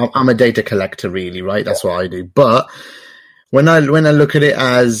 I'm a data collector really, right? That's what I do. But when I look at it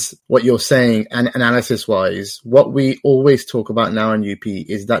as what you're saying and analysis wise, what we always talk about now in UP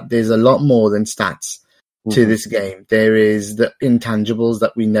is that there's a lot more than stats to this game. There is the intangibles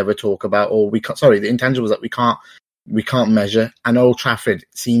that we never talk about, or the intangibles that we can't measure. And Old Trafford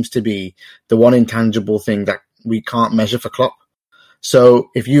seems to be the one intangible thing that we can't measure for Klopp. So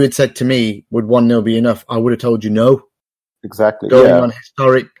if you had said to me, would 1-0 be enough? I would have told you no. Exactly. Going on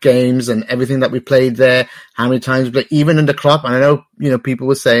historic games and everything that we played there, how many times we played, even under Klopp. And I know, people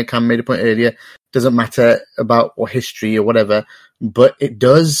were saying, Cam made a point earlier, doesn't matter about or history or whatever, but it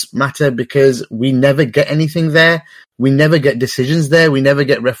does matter because we never get anything there. We never get decisions there. We never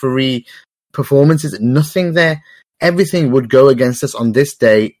get referee performances. Nothing there. Everything would go against us on this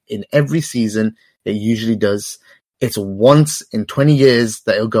day in every season. It usually does. It's once in 20 years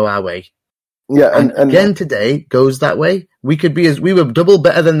that it'll go our way. Yeah, and again today goes that way. We were double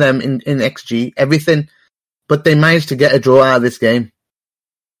better than them in XG, everything, but they managed to get a draw out of this game.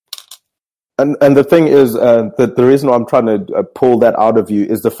 And the thing is that the reason why I'm trying to pull that out of you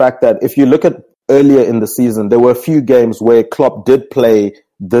is the fact that if you look at earlier in the season, there were a few games where Klopp did play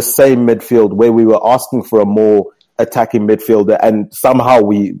the same midfield where we were asking for a more attacking midfielder, and somehow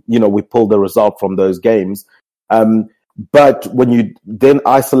we pulled the result from those games. But when you then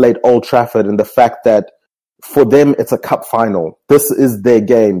isolate Old Trafford and the fact that for them it's a cup final, this is their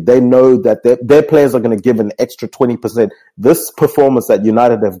game. They know that their players are going to give an extra 20%. This performance that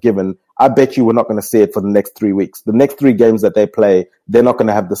United have given, I bet you we're not going to see it for the next 3 weeks. The next 3 games that they play, they're not going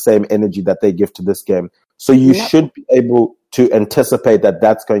to have the same energy that they give to this game. So you should be able to anticipate that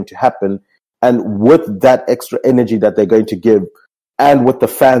that's going to happen. And with that extra energy that they're going to give, and with the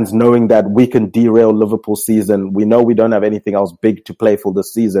fans knowing that we can derail Liverpool's season, we know we don't have anything else big to play for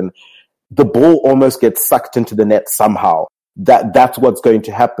this season, the ball almost gets sucked into the net somehow. That's what's going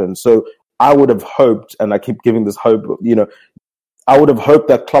to happen. So I would have hoped, and I keep giving this hope, I would have hoped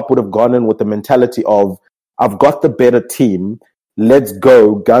that Klopp would have gone in with the mentality of, I've got the better team, let's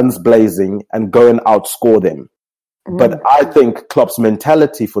go guns blazing and go and outscore them. But I think Klopp's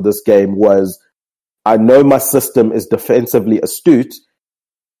mentality for this game was, I know my system is defensively astute,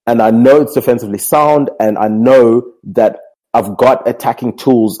 and I know it's defensively sound, and I know that I've got attacking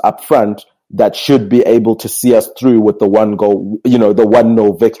tools up front that should be able to see us through with the 1-goal, the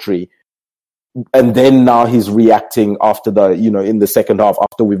 1-0 victory. And then now he's reacting after in the second half,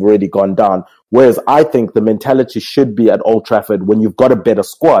 after we've already gone down. Whereas I think the mentality should be at Old Trafford, when you've got a better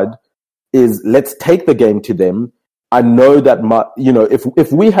squad, is let's take the game to them. I know that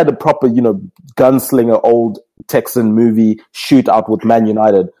if we had a proper, gunslinger old Texan movie shootout with Man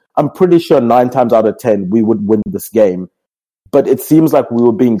United, I'm pretty sure 9 times out of 10 we would win this game. But it seems like we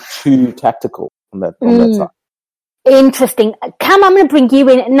were being too tactical on that side. Interesting. Cam, I'm going to bring you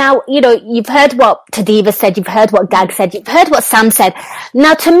in. Now, you've heard what Tadiva said, you've heard what Gag said, you've heard what Sam said.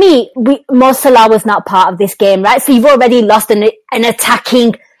 Now, to me, Mo Salah was not part of this game, right? So you've already lost an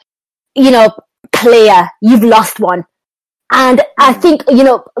attacking, player. You've lost one. And I think,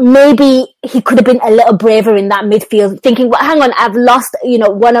 maybe he could have been a little braver in that midfield, thinking, well, hang on, I've lost,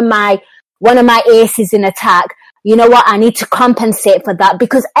 one of my aces in attack. You know what? I need to compensate for that,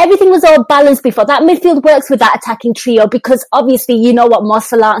 because everything was all balanced before. That midfield works with that attacking trio, because obviously you know what Mo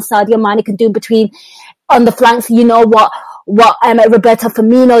Salah and Sadio Mane can do on the flanks. You know what Roberto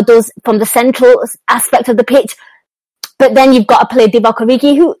Firmino does from the central aspect of the pitch. But then you've got to play Divock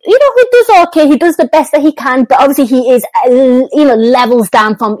Origi, who does okay. He does the best that he can, but obviously he is, levels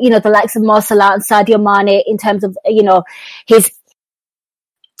down from, the likes of Mo Salah and Sadio Mane in terms of,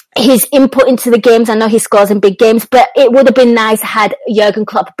 his input into the games. I know he scores in big games, but it would have been nice had Jurgen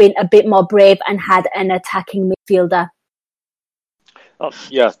Klopp been a bit more brave and had an attacking midfielder.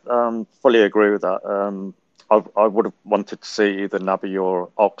 Fully agree with that. I would have wanted to see either Naby or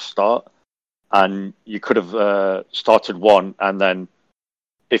Ox start, and you could have started one, and then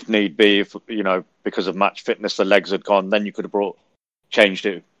if need be, because of match fitness, the legs had gone, then you could have changed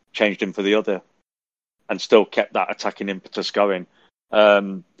him for the other, and still kept that attacking impetus going.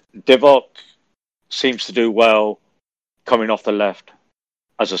 Divock seems to do well coming off the left,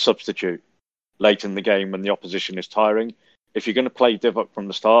 as a substitute late in the game when the opposition is tiring. If you're going to play Divock from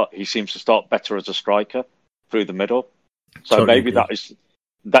the start, he seems to start better as a striker through the middle. So Totally maybe agree. that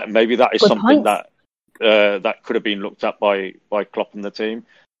is Good something point. that could have been looked at by Klopp and the team.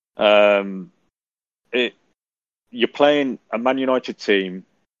 You're playing a Man United team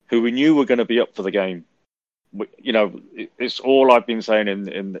who we knew were going to be up for the game. It's all I've been saying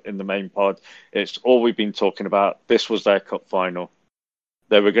in the main pod. It's all we've been talking about. This was their cup final.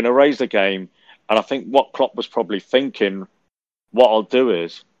 They were going to raise the game, and I think what Klopp was probably thinking, what I'll do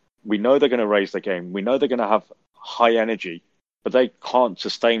is, we know they're going to raise the game. We know they're going to have high energy, but they can't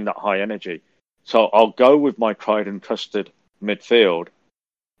sustain that high energy. So I'll go with my tried and trusted midfield,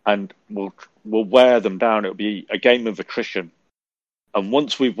 and we'll wear them down. It'll be a game of attrition. And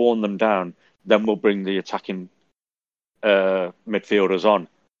once we've worn them down, then we'll bring the attacking midfielders on.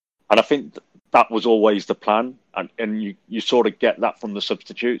 And I think that was always the plan. And you sort of get that from the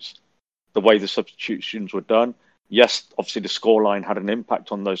substitutes, the way the substitutions were done. Yes, obviously the scoreline had an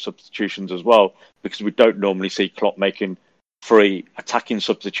impact on those substitutions as well, because we don't normally see Klopp making 3 attacking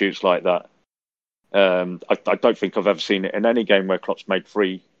substitutes like that. I don't think I've ever seen it in any game where Klopp's made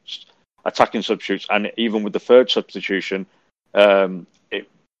 3 attacking substitutes. And even with the 3rd substitution,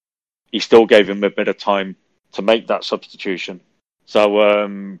 he still gave him a bit of time to make that substitution. So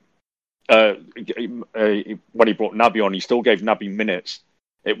when he brought Naby on, he still gave Naby minutes.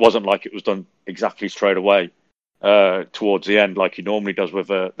 It wasn't like it was done exactly straight away towards the end, like he normally does with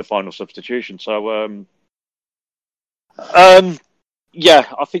the final substitution. So, yeah,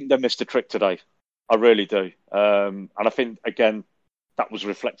 I think they missed a trick today. I really do. And I think, again, that was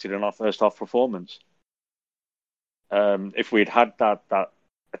reflected in our first half performance. If we'd had that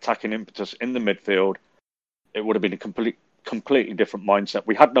attacking impetus in the midfield, it would have been a completely different mindset.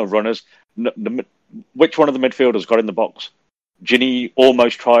 We had no runners. Which one of the midfielders got in the box? Ginny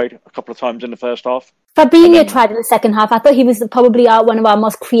almost tried a couple of times in the first half. Fabinho tried in the second half. I thought he was probably one of our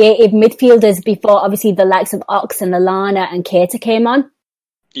most creative midfielders before, obviously, the likes of Ox and Lallana and Keita came on.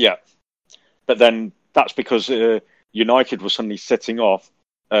 Yeah. But then that's because United was suddenly sitting off.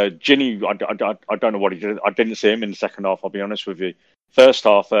 Ginny, I don't know what he did. I didn't see him in the second half, I'll be honest with you. First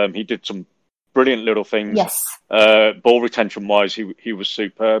half, he did some brilliant little things. Yes. Ball retention-wise, he was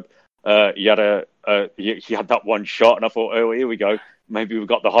superb. He had that one shot, and I thought, oh, here we go. Maybe we've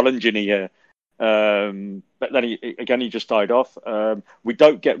got the Holland Ginny here. But then he just died off. We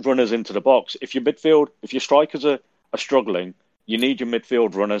don't get runners into the box. If your strikers are struggling, you need your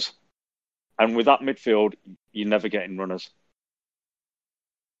midfield runners. And with that midfield, you're never getting runners.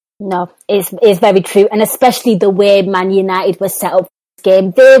 No, it's very true. And especially the way Man United was set up for this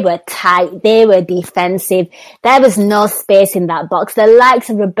game. They were tight. They were defensive. There was no space in that box. The likes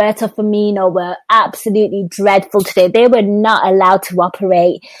of Roberto Firmino were absolutely dreadful today. They were not allowed to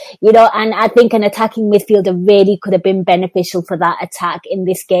operate, and I think an attacking midfielder really could have been beneficial for that attack in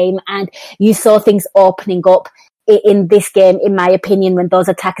this game. And you saw things opening up in this game, in my opinion, when those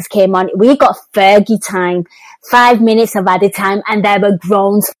attackers came on. We got Fergie time, 5 minutes of added time, and there were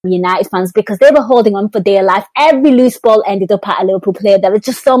groans from United fans because they were holding on for dear life. Every loose ball ended up at a Liverpool player. There was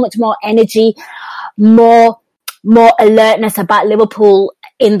just so much more energy, more alertness about Liverpool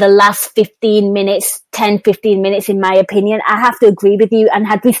in the last 15 minutes, in my opinion. I have to agree with you. And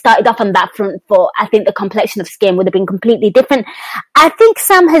had we started off on that front foot, I think the complexion of this game would have been completely different. I think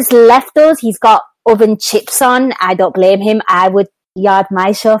Sam has left us. He's got oven chips on. I don't blame him. I would yard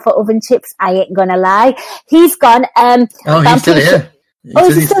my show for oven chips. I ain't gonna lie. He's gone. He's still here.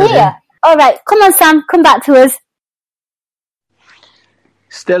 Is he still here? All right. Come on, Sam. Come back to us.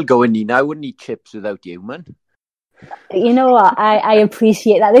 Still going, Nina. I wouldn't eat chips without you, man. You know what? I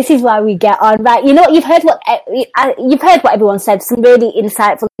appreciate that. This is why we get on, right? You've heard what everyone said. Some really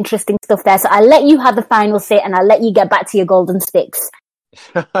insightful, interesting stuff there. So I'll let you have the final say, and I'll let you get back to your golden sticks.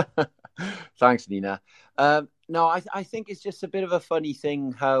 Thanks, Nina. No, I think it's just a bit of a funny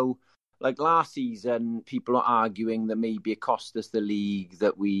thing how, like last season, people are arguing that maybe it cost us the league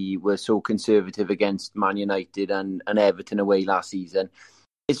that we were so conservative against Man United and Everton away last season.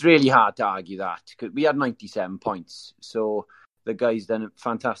 It's really hard to argue that because we had 97 points. So the guy's done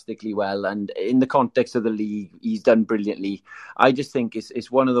fantastically well. And in the context of the league, he's done brilliantly. I just think it's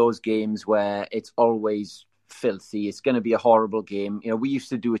one of those games where it's always filthy. It's going to be a horrible game. We used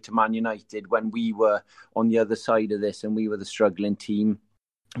to do it to Man United when we were on the other side of this and we were the struggling team.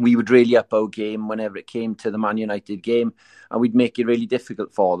 We would really up our game whenever it came to the Man United game, and we'd make it really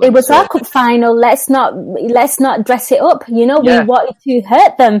difficult for them. It was our cup final. Let's not dress it up. We wanted to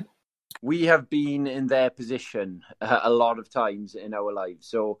hurt them. We have been in their position a lot of times in our lives,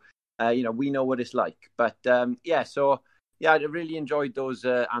 so we know what it's like. But so I really enjoyed those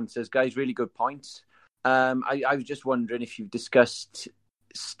answers, guys. Really good points. I was just wondering if you've discussed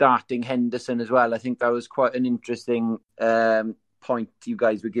starting Henderson as well. I think that was quite an interesting point you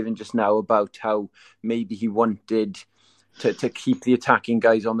guys were giving just now about how maybe he wanted to keep the attacking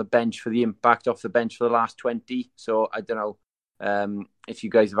guys on the bench for the impact off the bench for the last 20. So I don't know if you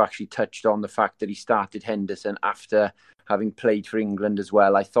guys have actually touched on the fact that he started Henderson after having played for England as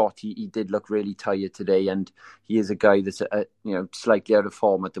well. I thought he did look really tired today, and he is a guy that's slightly out of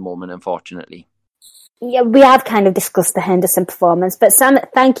form at the moment, unfortunately. Yeah, we have kind of discussed the Henderson performance, but Sam,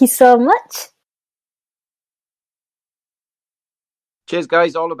 thank you so much. Cheers,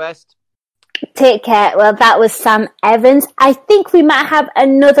 guys. All the best. Take care. Well, that was Sam Evans. I think we might have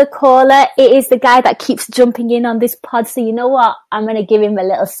another caller. It is the guy that keeps jumping in on this pod. So you know what? I'm going to give him a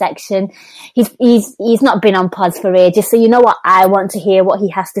little section. He's not been on pods for ages. So you know what? I want to hear what he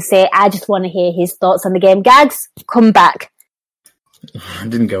has to say. I just want to hear his thoughts on the game. Gags, come back. I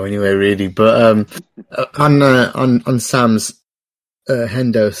didn't go anywhere really, but on Sam's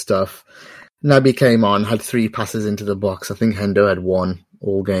Hendo stuff, Naby came on, had 3 passes into the box. I think Hendo had 1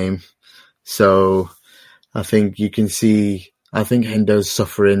 all game. So I think you can see, I think Hendo's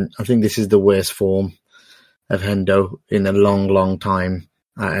suffering. I think this is the worst form of Hendo in a long, long time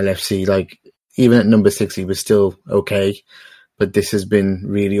at LFC. Like, even at number 6, he was still okay, but this has been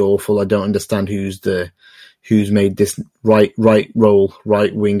really awful. I don't understand who's made this right role,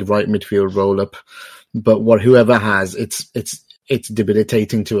 right wing, right midfield roll up. But whoever has, it's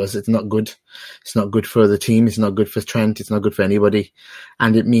debilitating to us. It's not good. It's not good for the team. It's not good for Trent. It's not good for anybody.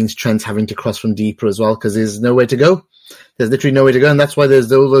 And it means Trent's having to cross from deeper as well, because there's nowhere to go. There's literally nowhere to go. And that's why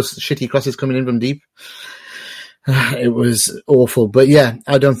there's all those shitty crosses coming in from deep. It was awful. But yeah,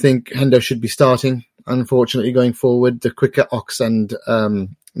 I don't think Hendo should be starting, unfortunately, going forward. The quicker Ox and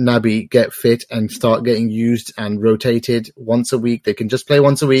Naby get fit and start getting used and rotated once a week, they can just play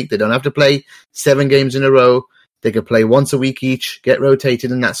once a week. They don't have to play 7 games in a row. They could play once a week each, get rotated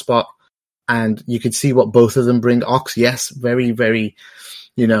in that spot, and you could see what both of them bring. Ox, yes, very, very,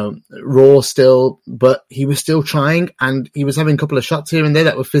 raw still, but he was still trying, and he was having a couple of shots here and there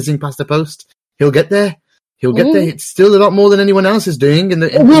that were fizzing past the post. He'll get there. He'll get there. It's still a lot more than anyone else is doing.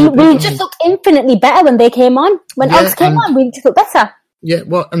 We just looked infinitely better when they came on. When Ox came on, we just looked better. Yeah,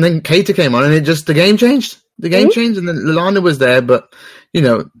 well, and then Kauser came on, and the game changed. The game changed, and then Lallana was there, but,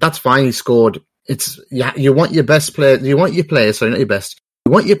 that's fine. He scored. You want your best player. You want your players. Sorry, not your best.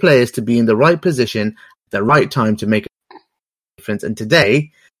 You want your players to be in the right position at the right time to make a difference. And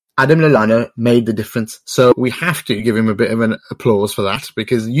today, Adam Lallana made the difference. So we have to give him a bit of an applause for that,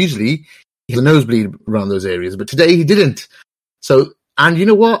 because usually he's a nosebleed around those areas, but today he didn't. So, and you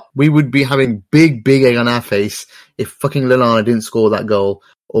know what? We would be having big egg on our face if fucking Lallana didn't score that goal,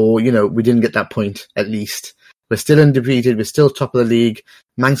 or we didn't get that point at least. We're still undefeated. We're still top of the league.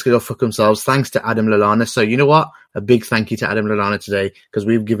 Manx could go fuck themselves, thanks to Adam Lallana. So you know what? A big thank you to Adam Lallana today, because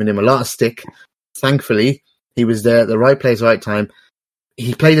we've given him a lot of stick. Thankfully, he was there at the right place, right time.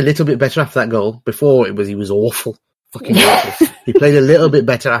 He played a little bit better after that goal. Before he was awful. Fucking awful. He played a little bit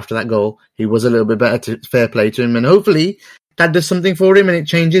better after that goal. He was a little bit better. Fair play to him. And hopefully that does something for him and it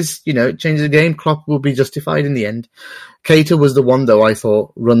changes the game. Klopp will be justified in the end. Kauser was the one, though, I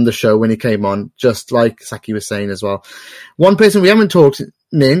thought, run the show when he came on, just like Saki was saying as well. One person we haven't talked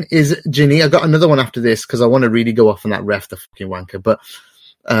in is Ginny. I got another one after this because I want to really go off on that ref, the fucking wanker. But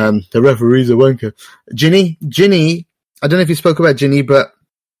the referee's a wanker. Ginny, I don't know if you spoke about Ginny, but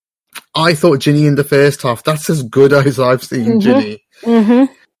I thought Ginny in the first half, that's as good as I've seen Ginny.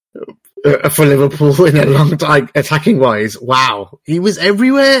 For Liverpool in a long time, attacking wise. Wow. He was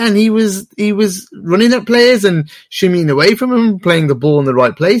everywhere and he was running at players and shimmying away from him, playing the ball in the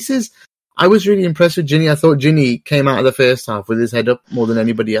right places. I was really impressed with Ginny. I thought Ginny came out of the first half with his head up more than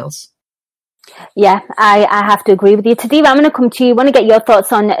anybody else. Yeah, I have to agree with you. Tadiva, I'm going to come to you. I want to get your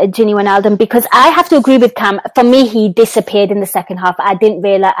thoughts on Gini Wijnaldum, because I have to agree with Cam. For me, he disappeared in the second half. I couldn't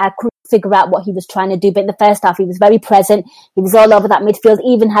figure out what he was trying to do, but in the first half, he was very present. He was all over that midfield,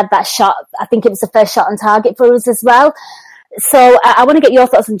 even had that shot. I think it was the first shot on target for us as well. So I want to get your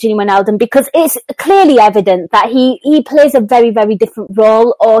thoughts on Gini Wijnaldum, because it's clearly evident that he plays a very, very different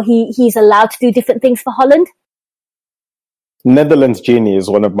role, or he's allowed to do different things for Holland. Netherlands Genie is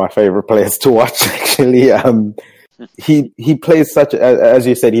one of my favorite players to watch, actually. He plays such, as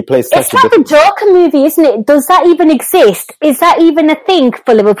you said, he plays such It's like a Joker movie, isn't it? Does that even exist? Is that even a thing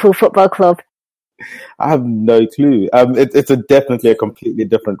for Liverpool Football Club? I have no clue. It's definitely a completely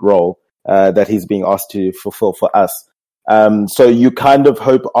different role that he's being asked to fulfill for us. So you kind of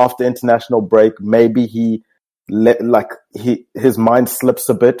hope after international break, maybe his mind slips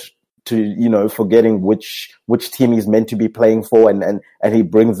a bit forgetting which team he's meant to be playing for, and he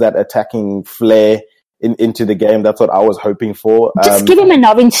brings that attacking flair into the game. That's what I was hoping for. Just give him an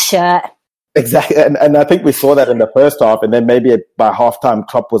orange shirt. Exactly, and I think we saw that in the first half, and then maybe by halftime,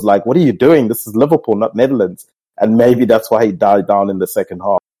 Klopp was like, "What are you doing? This is Liverpool, not Netherlands." And maybe that's why he died down in the second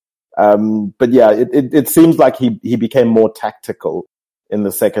half. But yeah, it seems like he became more tactical in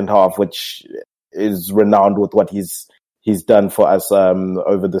the second half, which is renowned with what he's done for us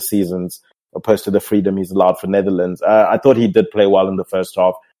over the seasons, opposed to the freedom he's allowed for Netherlands. I thought he did play well in the first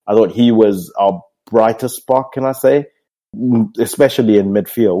half. I thought he was our brightest spark, can I say, especially in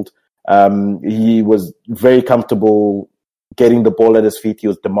midfield. He was very comfortable getting the ball at his feet. He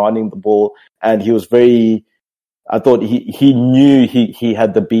was demanding the ball, and he was I thought he knew he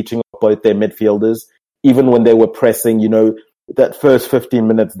had the beating of both their midfielders. Even when they were pressing, that first 15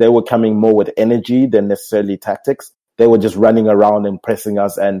 minutes, they were coming more with energy than necessarily tactics. They were just running around and pressing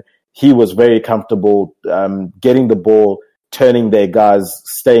us, and he was very comfortable getting the ball, turning their guys,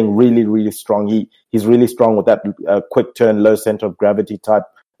 staying really, really strong. He's really strong with that quick turn, low center of gravity type,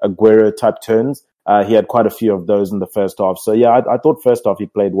 Aguero type turns. He had quite a few of those in the first half. So yeah, I thought first half he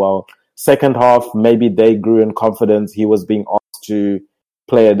played well. Second half, maybe they grew in confidence. He was being asked to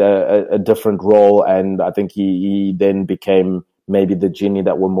play a different role, and I think he then became maybe the Gini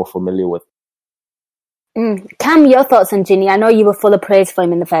that we're more familiar with. Cam, your thoughts on Gini? I know you were full of praise for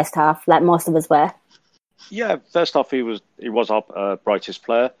him in the first half, like most of us were. Yeah, first half he was our brightest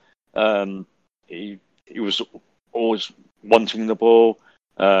player. He was always wanting the ball,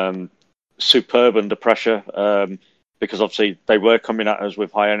 superb under pressure, because obviously they were coming at us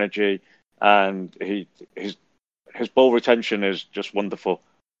with high energy, and his ball retention is just wonderful,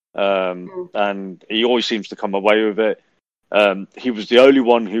 and he always seems to come away with it. He was the only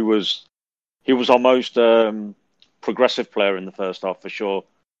one he was our most progressive player in the first half for sure.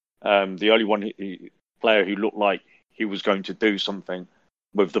 The only player who looked like he was going to do something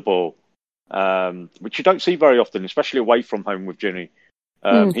with the ball, which you don't see very often, especially away from home with Gini.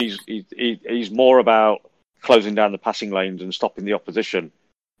 He's more about closing down the passing lanes and stopping the opposition.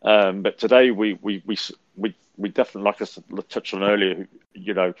 But today we definitely, like I touched on earlier,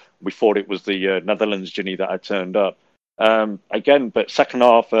 we thought it was the Netherlands Gini that had turned up again. But second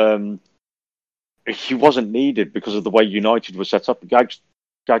half, he wasn't needed because of the way United was set up. Gags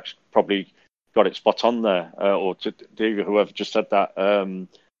probably got it spot on there, or to whoever just said that.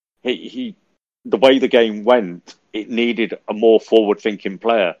 The way the game went, it needed a more forward-thinking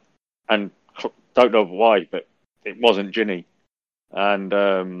player, and don't know why, but it wasn't Gini, and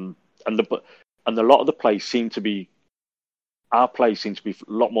a lot of the play seemed to be a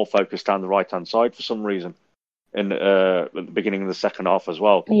lot more focused down the right-hand side for some reason at the beginning of the second half as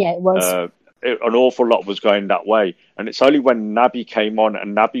well. Yeah, it was. An awful lot was going that way, and it's only when Naby came on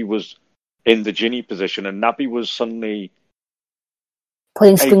and Naby was in the Gini position, and Naby was suddenly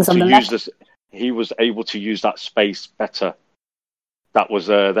putting strings on the left. He was able to use that space better. That was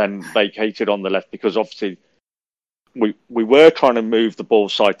then vacated on the left, because obviously we were trying to move the ball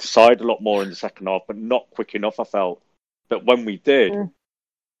side to side a lot more in the second half, but not quick enough, I felt. But when we did,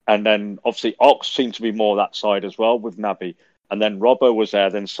 and then obviously Ox seemed to be more that side as well with Naby, and then Robbo was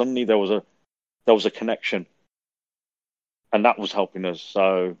there, then suddenly there was a connection, and that was helping us.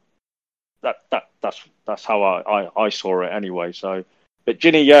 So that's how I saw it anyway. So, but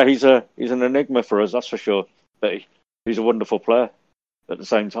Gini, yeah, he's an enigma for us, that's for sure. But he's a wonderful player at the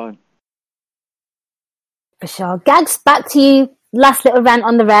same time. For sure. Gags, back to you. Last little rant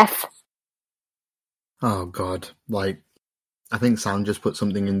on the ref. Oh God! I think Sam just put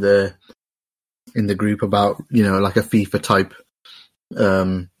something in the group about like a FIFA type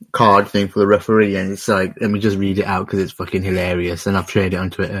card thing for the referee, and it's like, let me just read it out because it's fucking hilarious, and I've shared it on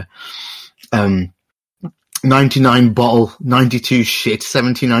Twitter. 99 bottle, 92 shit,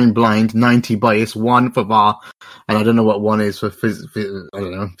 79 blind, 90 bias, 1 for VAR, and I don't know what 1 is for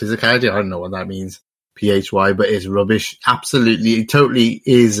physicality. I don't know what that means. PHY, but it's rubbish. Absolutely, it totally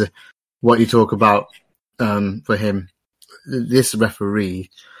is what you talk about for him. This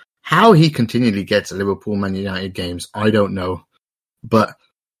referee, how he continually gets Liverpool Man United games, I don't know. But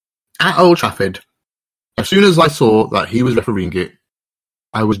at Old Trafford, as soon as I saw that he was refereeing it,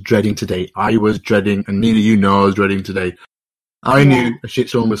 I was dreading today. I was dreading, and neither you know I was dreading today. I knew a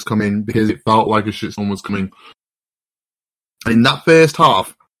shitstorm was coming because it felt like a shitstorm was coming. In that first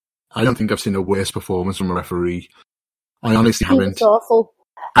half, I don't think I've seen a worse performance from a referee. I honestly haven't. He was awful.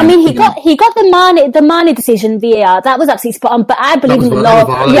 I mean, he got the Mane decision VAR. That was absolutely spot on. But I believe in the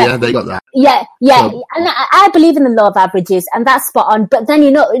law. Yeah, they got that. Yeah, so, and I believe in the law of averages, and that's spot on. But then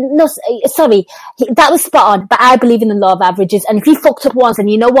that was spot on. But I believe in the law of averages, and if he fucked up once, and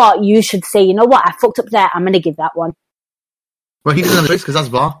you know what, you should say, you know what, I fucked up there. I'm going to give that one. Well, he doesn't have a choice because that's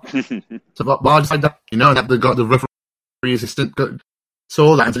VAR. So VAR decided that, that they got the referee assistant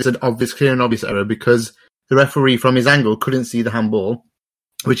saw that and it's an obvious, clear and obvious error because the referee from his angle couldn't see the handball,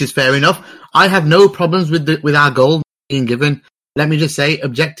 which is fair enough. I have no problems with our goal being given. Let me just say,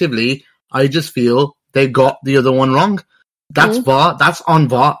 objectively, I just feel they got the other one wrong. That's VAR. That's on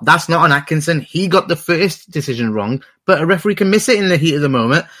VAR. That's not on Atkinson. He got the first decision wrong, but a referee can miss it in the heat of the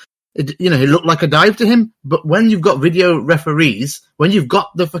moment. It looked like a dive to him. But when you've got video referees, when you've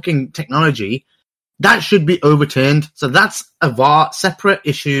got the fucking technology, that should be overturned. So that's a VAR separate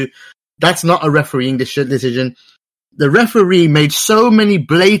issue. That's not a refereeing decision. The referee made so many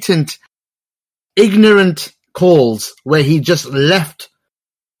blatant, ignorant calls where he just left,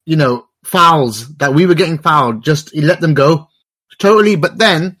 fouls that we were getting fouled. He let them go totally. But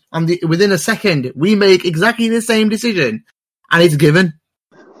then within a second, we make exactly the same decision and it's given.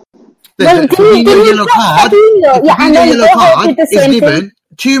 The yellow card is given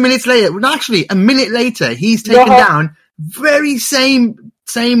 2 minutes later. Well, actually, a minute later, he's taken down very same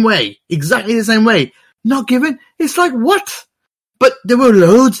way, exactly the same way. Not given. It's like, what? But there were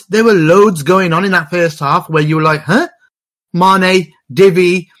loads going on in that first half where you were like, huh? Mane,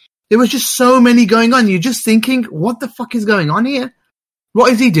 Divi. There was just so many going on. You're just thinking, what the fuck is going on here?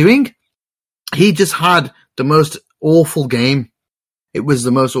 What is he doing? He just had the most awful game. It was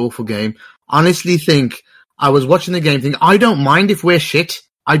the most awful game. Honestly I was watching the game thinking, I don't mind if we're shit.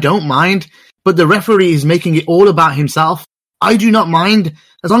 I don't mind. But the referee is making it all about himself. I do not mind.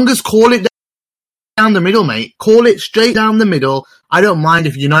 As long as call it down the middle, mate. Call it straight down the middle. I don't mind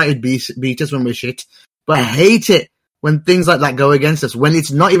if United beat us when we're shit. But I hate it when things like that go against us, when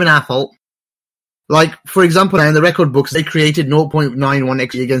it's not even our fault. Like, for example, in the record books, they created 0.91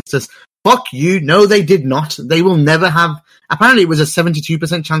 XG against us. Fuck you. No, they did not. They will never have. Apparently, it was a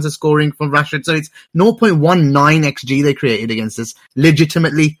 72% chance of scoring from Rashford, so it's 0.19 XG they created against us.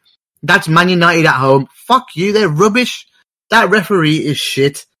 Legitimately. That's Man United at home. Fuck you. They're rubbish. That referee is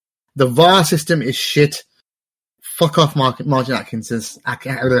shit. The VAR system is shit. Fuck off, Martin Atkinson.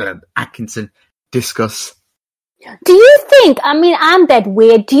 Discuss. Do you think, I'm dead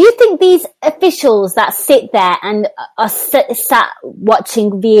weird, do you think these officials that sit there and are sat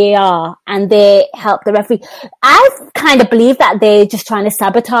watching VAR and they help the referee, I kind of believe that they're just trying to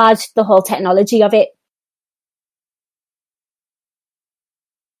sabotage the whole technology of it.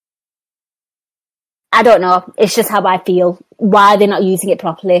 I don't know. It's just how I feel. Why they're not using it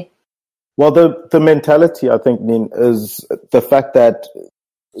properly. Well, the mentality, I think, Nin, is the fact that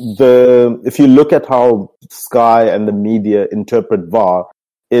if you look at how Sky and the media interpret VAR,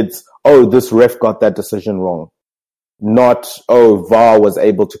 it's, this ref got that decision wrong. Not, VAR was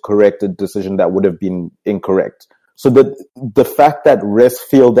able to correct a decision that would have been incorrect. So the fact that refs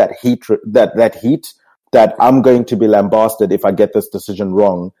feel that heat that I'm going to be lambasted if I get this decision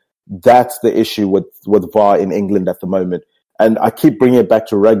wrong, that's the issue with VAR in England at the moment. And I keep bringing it back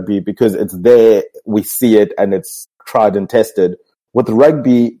to rugby because it's there, we see it, and it's tried and tested. With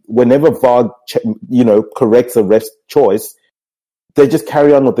rugby, whenever VAR, corrects a ref's choice, they just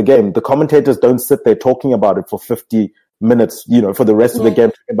carry on with the game. The commentators don't sit there talking about it for 50 minutes, for the rest of the game,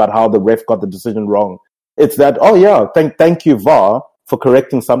 talking about how the ref got the decision wrong. It's that, thank you, VAR, for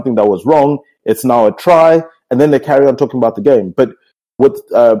correcting something that was wrong. It's now a try, and then they carry on talking about the game. But with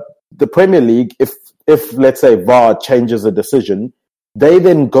the Premier League, if let's say VAR changes a decision, they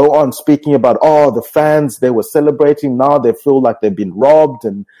then go on speaking about, the fans, they were celebrating, now they feel like they've been robbed.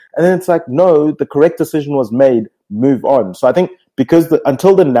 And then it's like, no, the correct decision was made, move on. So I think because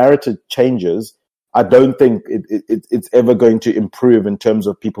until the narrative changes, I don't think it's ever going to improve in terms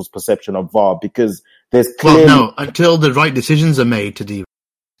of people's perception of VAR because there's clearly... Well, no, until the right decisions are made to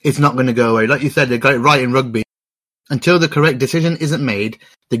it's not going to go away. Like you said, they got it right in rugby. Until the correct decision isn't made,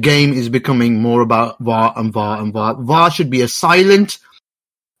 the game is becoming more about VAR and VAR and VAR. VAR should be a silent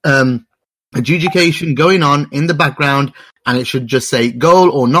adjudication going on in the background, and it should just say goal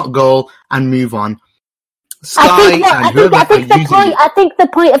or not goal and move on. I think the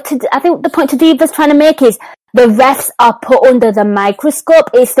point Tadib was trying to make is the refs are put under the microscope.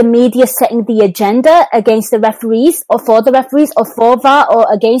 It's the media setting the agenda against the referees or for the referees or for VAR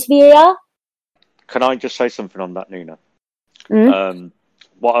or against VAR. Can I just say something on that, Nina?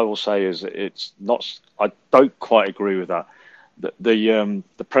 What I will say is it's not. I don't quite agree with that. The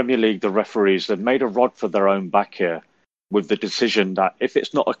Premier League, the referees, they've made a rod for their own back here. with the decision that if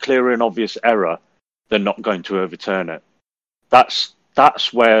it's not a clear and obvious error, they're not going to overturn it.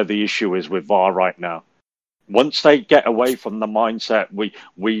 That's where the issue is with VAR right now. Once they get away from the mindset,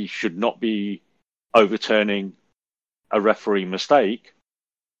 we should not be overturning a referee mistake,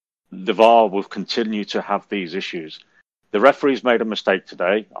 the VAR will continue to have these issues. The referee's made a mistake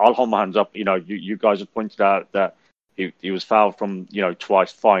today. I'll hold my hands up. You guys have pointed out that he was fouled from,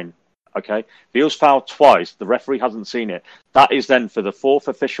 twice. Fine. Okay. If he was fouled twice, the referee hasn't seen it. That is then for the fourth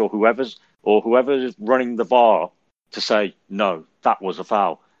official, whoever is running the VAR, to say, no, that was a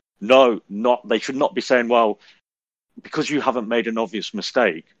foul. No, they should not be saying, well, because you haven't made an obvious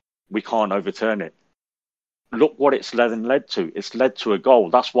mistake, we can't overturn it. Look what it's led to. It's led to a goal.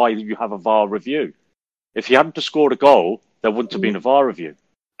 That's why you have a VAR review. If he hadn't scored a goal, there wouldn't have been a VAR review.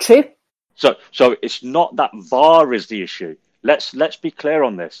 True. So it's not that VAR is the issue. Let's be clear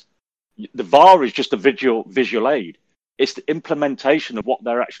on this. The VAR is just a visual aid. It's the implementation of what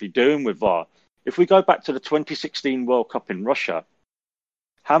they're actually doing with VAR. If we go back to the 2016 World Cup in Russia,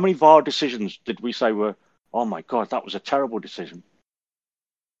 how many VAR decisions did we say were, oh my God, that was a terrible decision?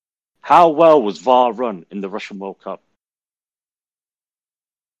 How well was VAR run in the Russian World Cup?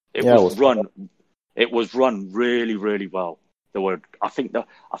 It was run really, really well. I think out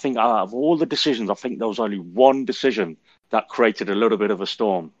of all the decisions, I think there was only one decision that created a little bit of a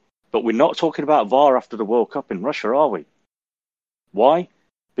storm. But we're not talking about VAR after the World Cup in Russia, are we? Why?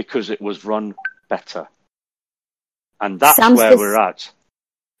 Because it was run better. And that's where we're at.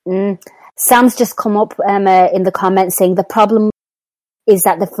 Sam's just come up in the comments saying the problem is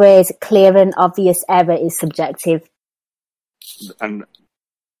that the phrase clear and obvious error is subjective.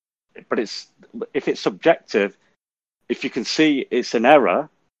 But if it's subjective, if you can see it's an error,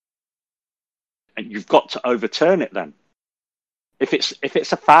 and you've got to overturn it then. If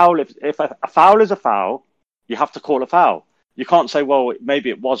it's a foul, if a foul is a foul, you have to call a foul. You can't say, well, maybe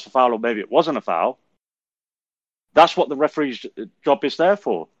it was a foul or maybe it wasn't a foul. That's what the referee's job is there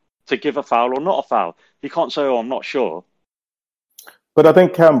for, to give a foul or not a foul. You can't say, oh, I'm not sure. But I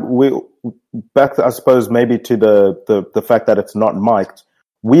think, back, I suppose, maybe to the fact that it's not mic'd,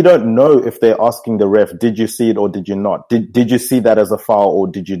 we don't know if they're asking the ref, did you see it or did you not? Did you see that as a foul or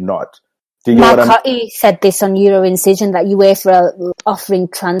did you not? Mark Cotty said this on Euro Incision, that UEFA are offering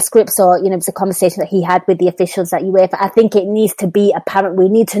transcripts, or, it's a conversation that he had with the officials at UEFA. I think it needs to be apparent. We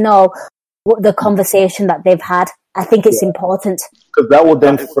need to know what the conversation that they've had. I think it's important. Because that would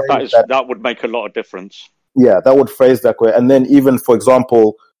then that would make a lot of difference. Yeah, that would phrase that way. And then even, for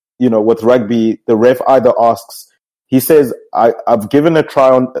example, with rugby, the ref either asks, he says, I've given a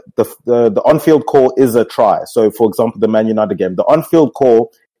try on the on-field call is a try. So, for example, the Man United game, the on-field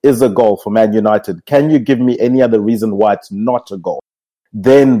call is a goal for Man United. Can you give me any other reason why it's not a goal?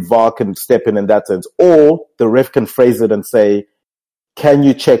 Then VAR can step in that sense. Or the ref can phrase it and say, can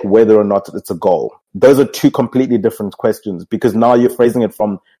you check whether or not it's a goal? Those are two completely different questions, because now you're phrasing it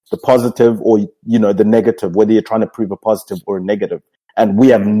from the positive or, the negative, whether you're trying to prove a positive or a negative. And we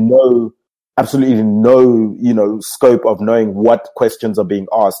have absolutely no, scope of knowing what questions are being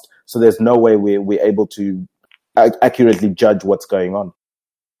asked. So there's no way we're able to accurately judge what's going on.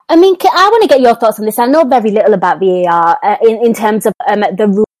 I mean, I want to get your thoughts on this. I know very little about VAR in terms of the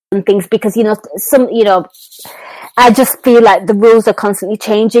rules and things, because, I just feel like the rules are constantly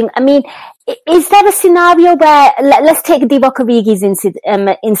changing. I mean, is there a scenario where, let's take Divock Origi's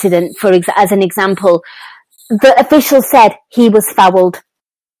incident as an example. The official said he was fouled,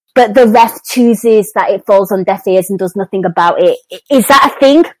 but the ref chooses that it falls on deaf ears and does nothing about it. Is that a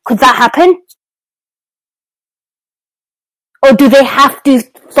thing? Could that happen? Or do they have to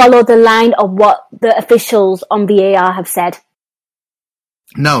follow the line of what the officials on VAR have said?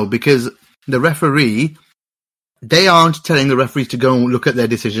 No, because the referee, they aren't telling the referees to go and look at their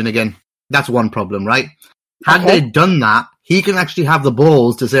decision again. That's one problem, right? Had they done that, he can actually have the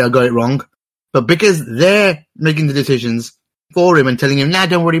balls to say, I got it wrong. But because they're making the decisions for him and telling him, nah,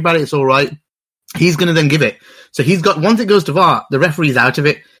 don't worry about it, it's all right, he's going to then give it. So once it goes to VAR, the referee's out of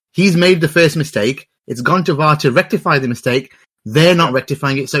it. He's made the first mistake. It's gone to VAR to rectify the mistake. They're not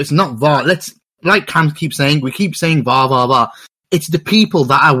rectifying it, so it's not VAR. Like Cam keeps saying, we keep saying VAR, VAR, VAR. It's the people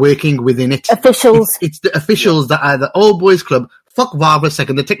that are working within it. Officials. It's the officials that are the old boys club. Fuck VAR for a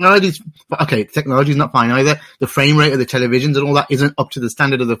second. The technology's not fine either. The frame rate of the televisions and all that isn't up to the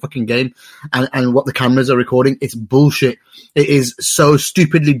standard of the fucking game, and what the cameras are recording. It's bullshit. It is so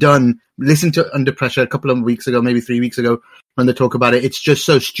stupidly done. Listen to Under Pressure a couple of weeks ago, maybe 3 weeks ago, when they talk about it. It's just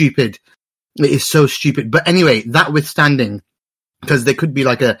so stupid. It is so stupid. But anyway, that withstanding, because there could be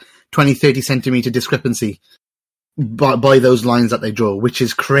like a 20, 30 centimeter discrepancy by those lines that they draw, which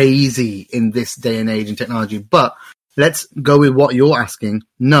is crazy in this day and age in technology. But let's go with what you're asking.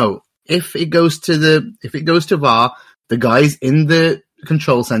 No, if it goes to VAR, the guys in the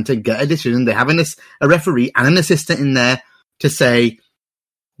control center get a decision. They have a referee and an assistant in there to say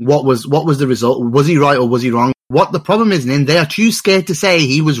what was the result. Was he right or was he wrong? What the problem is, Nin, they are too scared to say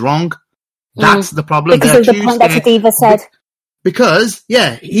he was wrong. That's the problem. Because of the point that Diva said. Because,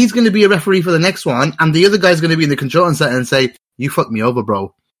 yeah, he's going to be a referee for the next one, and the other guy's going to be in the control center and say, "You fucked me over,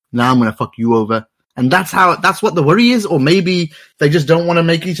 bro. Now I'm going to fuck you over." And that's what the worry is, or maybe they just don't want to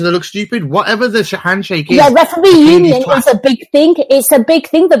make each other look stupid. Whatever the handshake is. Yeah, referee union is a big thing. It's a big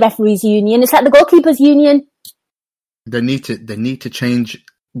thing, the referees union. It's like the goalkeepers union. They need to change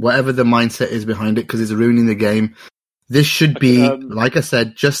whatever the mindset is behind it, because it's ruining the game. This should be, like I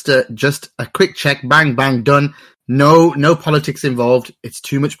said, just a quick check, bang, bang, done. No politics involved. It's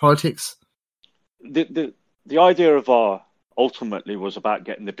too much politics. The idea of VAR ultimately was about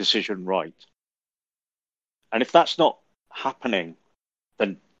getting the decision right. And if that's not happening,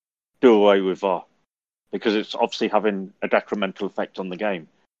 then do away with VAR, because it's obviously having a detrimental effect on the game.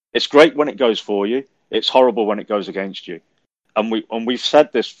 It's great when it goes for you. It's horrible when it goes against you. And we've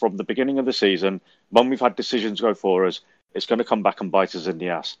said this from the beginning of the season. When we've had decisions go for us, it's going to come back and bite us in the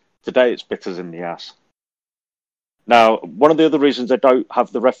ass. Today, it's bit us in the ass. Now, one of the other reasons they don't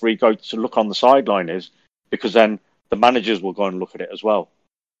have the referee go to look on the sideline is because then the managers will go and look at it as well.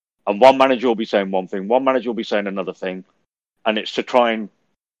 And one manager will be saying one thing, one manager will be saying another thing, and it's to try and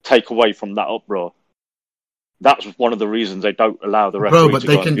take away from that uproar. That's one of the reasons they don't allow the referee to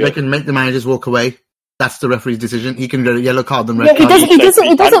go. They can make the managers walk away. That's the referee's decision. He can yellow card them, red card. He does it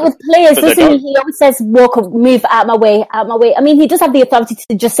with players, doesn't he? He always says, move out my way. I mean, he does have the authority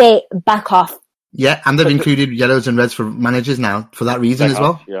to just say, back off. Yeah, and they've included yellows and reds for managers now for that reason as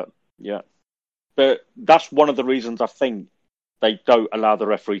well. Yeah. But that's one of the reasons I think they don't allow the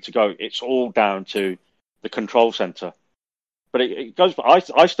referee to go. It's all down to the control centre. But it goes.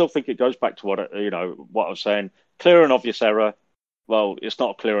 I still think it goes back to what I was saying. Clear and obvious error. Well, it's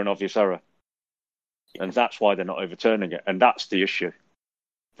not a clear and obvious error. And that's why they're not overturning it. And that's the issue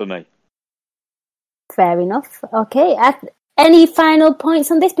for me. Fair enough. Okay. Any final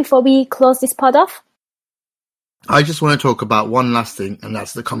points on this before we close this pod off? I just want to talk about one last thing, and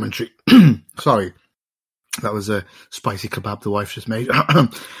that's the commentary. Sorry. That was a spicy kebab the wife just made.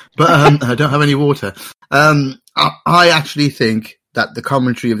 But I don't have any water. I actually think that the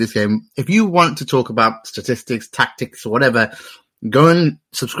commentary of this game, if you want to talk about statistics, tactics, or whatever, go and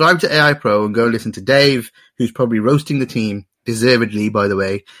subscribe to AI Pro and go listen to Dave, who's probably roasting the team, deservedly, by the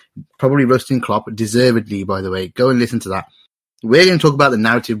way. Probably roasting Klopp, deservedly, by the way. Go and listen to that. We're going to talk about the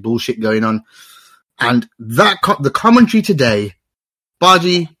narrative bullshit going on. And the commentary today,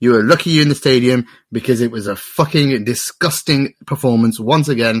 Baji, you were lucky you're in the stadium, because it was a fucking disgusting performance once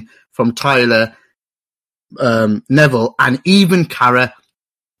again from Tyler, Neville, and even Cara.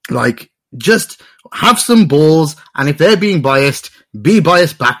 Like, just have some balls, and if they're being biased, be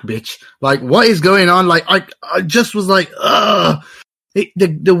biased back, bitch. Like, what is going on? Like, I just was like, ugh.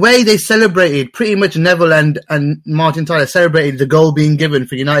 The way they celebrated, pretty much Neville and Martin Tyler celebrated the goal being given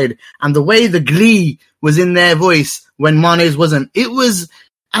for United, and the way the glee was in their voice when Mane's wasn't. It was,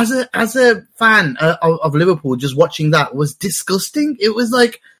 as a fan of Liverpool, just watching that was disgusting. It was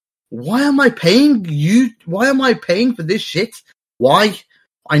like, why am I paying you? Why am I paying for this shit? Why?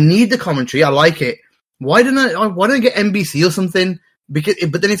 I need the commentary. I like it. Why don't I get NBC or something?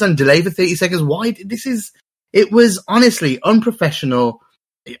 But then it's on delay for 30 seconds. Why? It was honestly unprofessional.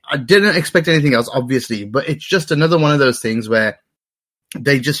 I didn't expect anything else, obviously, but it's just another one of those things where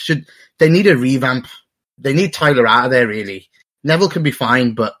they need a revamp. They need Tyler out of there, really. Neville can be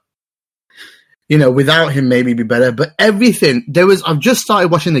fine, but, without him maybe be better. But everything, I've just started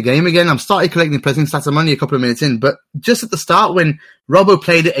watching the game again. I've started collecting pressing stats. I'm only a couple of minutes in, but just at the start when Robbo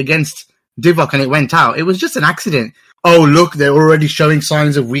played it against Divock and it went out, it was just an accident. Oh, look, they're already showing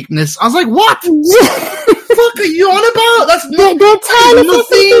signs of weakness. I was like, what? What are you on about? That's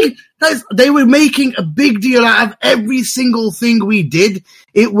nothing. They were making a big deal out of every single thing we did.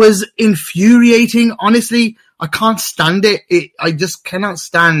 It was infuriating. Honestly, I can't stand it. I just cannot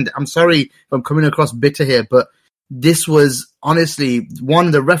stand. I'm sorry if I'm coming across bitter here, but this was honestly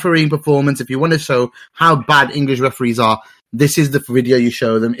the refereeing performance. If you want to show how bad English referees are, this is the video you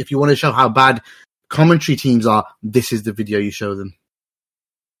show them. If you want to show how bad commentary teams are, this is the video you show them.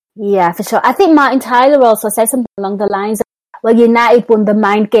 Yeah, for sure. I think Martin Tyler also said something along the lines of, well, United won the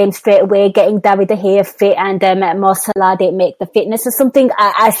mind game straight away, getting David De Gea fit, and Mo Salah didn't make the fitness or something.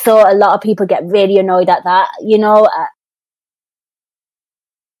 I saw a lot of people get really annoyed at that.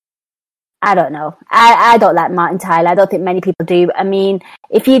 I don't know. I don't like Martin Tyler. I don't think many people do. I mean,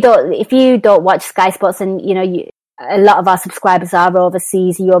 if you don't watch Sky Sports and a lot of our subscribers are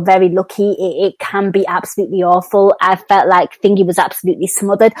overseas. You're very lucky. It can be absolutely awful. I felt like Thingy was absolutely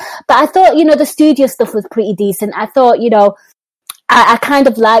smothered. But I thought, the studio stuff was pretty decent. I thought, I kind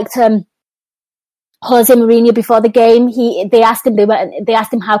of liked Jose Mourinho before the game. They asked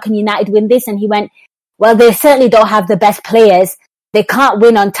him how can United win this, and he went, well, they certainly don't have the best players. They can't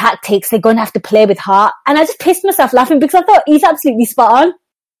win on tactics. They're going to have to play with heart. And I just pissed myself laughing because I thought he's absolutely spot on.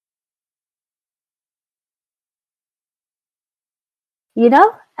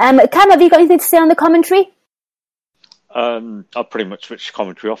 Cam, have you got anything to say on the commentary? I pretty much switched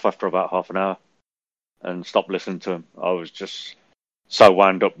commentary off after about half an hour and stopped listening to him. I was just so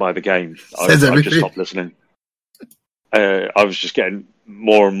wound up by the game. I just stopped listening. I was just getting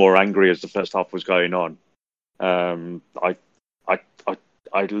more and more angry as the first half was going on.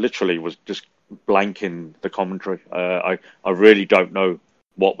 I literally was just blanking the commentary. I really don't know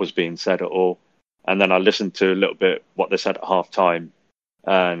what was being said at all. And then I listened to a little bit what they said at half time.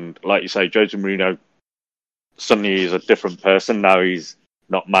 And like you say, Jose Mourinho, suddenly he's a different person. Now he's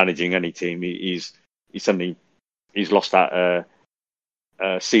not managing any team. He's lost that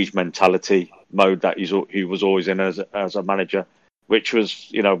siege mentality mode that he was always in as a manager, which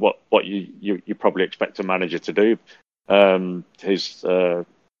was what you probably expect a manager to do.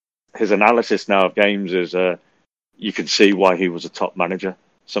 His analysis now of games is you can see why he was a top manager.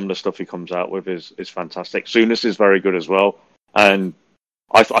 Some of the stuff he comes out with is fantastic. Souness is very good as well, and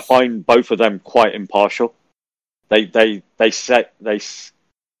I find both of them quite impartial. They say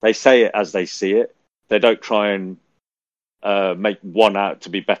it as they see it. They don't try and make one out to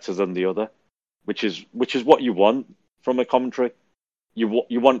be better than the other, which is what you want from a commentary. You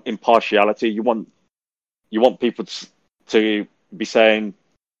want impartiality. You want people to be saying,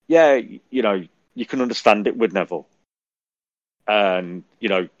 yeah, you can understand it with Neville, and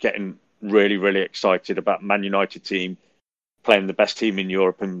getting really, really excited about Man United team playing the best team in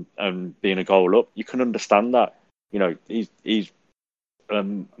Europe and being a goal up. You can understand that. He's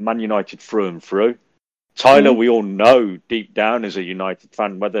Man United through and through. Tyler, we all know deep down is a United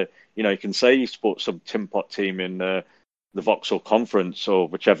fan. Whether you can say he supports some tin pot team in the Vauxhall Conference or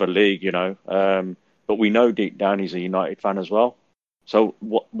whichever league, but we know deep down he's a United fan as well. So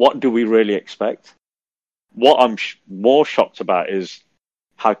what do we really expect? What I'm more shocked about is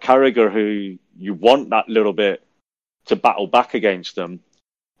how Carragher, who you want that little bit to battle back against them,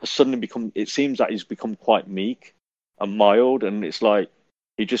 has suddenly it seems that he's become quite meek and mild, and it's like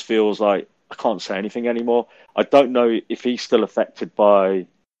he just feels like, I can't say anything anymore. I don't know if he's still affected by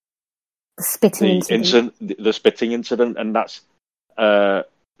the spitting incident, and that's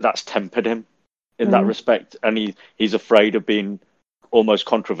tempered him in that respect, and he's afraid of being almost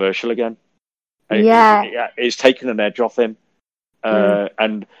controversial again. It's taken an edge off him.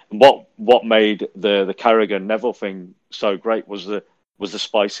 And what made the Carragher Neville thing so great was the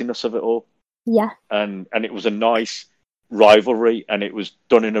spiciness of it all. Yeah. And it was a nice rivalry, and it was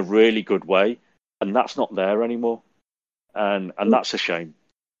done in a really good way, and that's not there anymore. And that's a shame.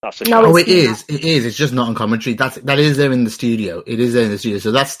 That's a shame. No, it is. It is. It's just not on commentary. That is there in the studio. It is there in the studio.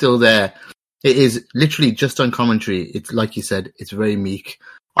 So that's still there. It is literally just on commentary. It's like you said, it's very meek.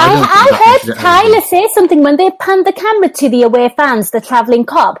 I heard Tyler say something when they panned the camera to the away fans, the travelling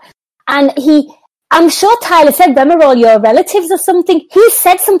cop, and I'm sure Tyler said, them are all your relatives or something. He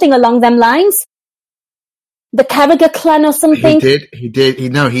said something along them lines. The Carragher clan or something. He did.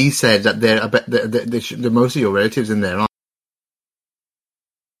 He said that they're most of your relatives in there.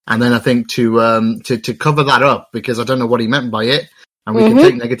 And then I think to cover that up, because I don't know what he meant by it, and we can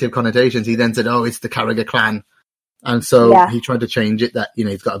take negative connotations, he then said, oh, it's the Carragher clan. And so he tried to change it that,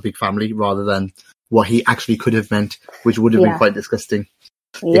 he's got a big family rather than what he actually could have meant, which would have been quite disgusting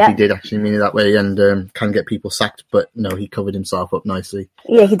if he did actually mean it that way and can get people sacked. But no, he covered himself up nicely.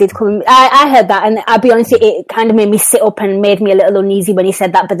 Yeah, he did come. I heard that, and I'll be honest, it kind of made me sit up and made me a little uneasy when he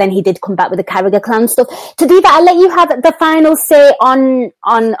said that, but then he did come back with the Carragher clan stuff. To do that, I'll let you have the final say on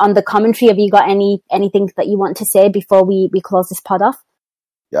the commentary. Have you got anything that you want to say before we close this pod off?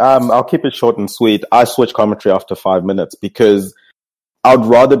 I'll keep it short and sweet. I switched commentary after 5 minutes because I'd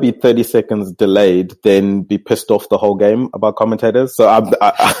rather be 30 seconds delayed than be pissed off the whole game about commentators. So I'm going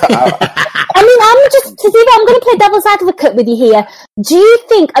to play devil's advocate with you here. Do you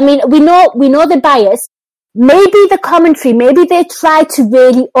think, we know the bias. Maybe the commentary, maybe they try to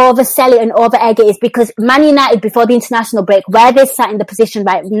really oversell it and over-egg it is because Man United, before the international break, where they sat in the position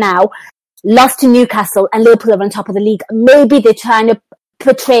right now, lost to Newcastle and Liverpool are on top of the league. Maybe they're trying to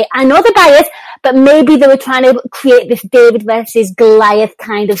portray, I know the bias, but maybe they were trying to create this David versus Goliath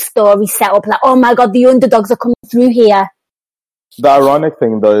kind of story set up, like, oh my god, the underdogs are coming through here. The ironic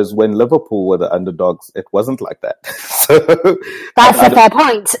thing, though, is when Liverpool were the underdogs, it wasn't like that. So that's a fair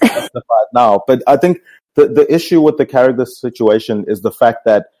point. Now, but I think the issue with the Carragher situation is the fact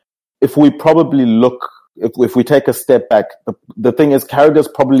that if we probably look, if we take a step back, the thing is Carragher's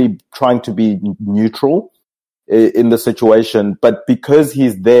probably trying to be neutral in the situation, but because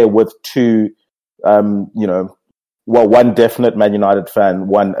he's there with two, one definite Man United fan,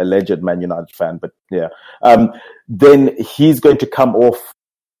 one alleged Man United fan, but yeah, then he's going to come off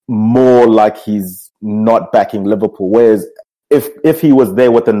more like he's not backing Liverpool. Whereas if he was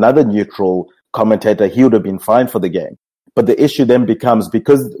there with another neutral commentator, he would have been fine for the game. But the issue then becomes,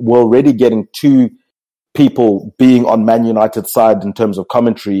 because we're already getting two people being on Man United's side in terms of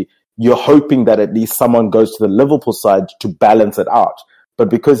commentary, you're hoping that at least someone goes to the Liverpool side to balance it out. But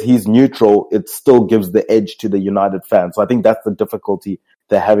because he's neutral, it still gives the edge to the United fans. So I think that's the difficulty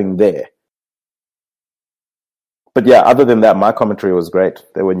they're having there. But yeah, other than that, my commentary was great.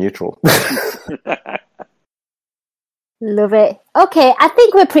 They were neutral. Love it. Okay, I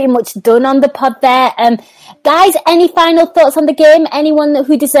think we're pretty much done on the pod there. Guys, any final thoughts on the game? Anyone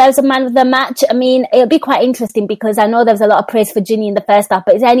who deserves a man of the match? I mean, it'll be quite interesting because I know there was a lot of praise for Ginny in the first half,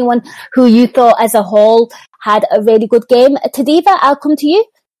 but is there anyone who you thought as a whole had a really good game? Tadiva, I'll come to you.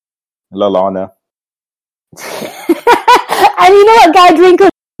 Lallana. And you know what, Guy Drinkle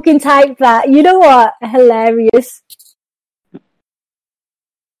fucking type that. You know what? Hilarious.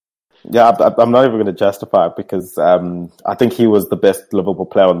 Yeah, I'm not even going to justify it because I think he was the best Liverpool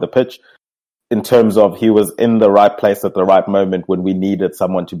player on the pitch in terms of he was in the right place at the right moment when we needed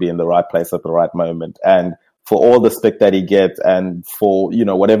someone to be in the right place at the right moment. And for all the stick that he gets and for,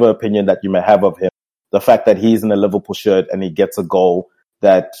 whatever opinion that you may have of him, the fact that he's in a Liverpool shirt and he gets a goal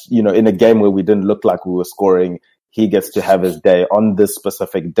that, in a game where we didn't look like we were scoring, he gets to have his day on this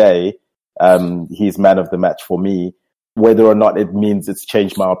specific day. He's man of the match for me. Whether or not it means it's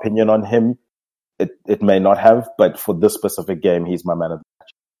changed my opinion on him, it may not have, but for this specific game, he's my man of the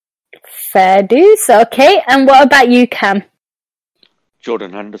match. Fair dues. Okay, and what about you, Cam?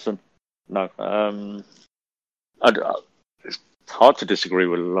 Jordan Henderson. No, it's hard to disagree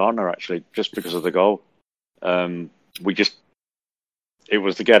with Lallana, actually, just because of the goal. It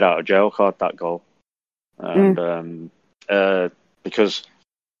was the get out of jail card, that goal. And because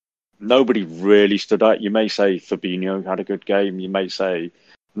nobody really stood out. You may say Fabinho had a good game. You may say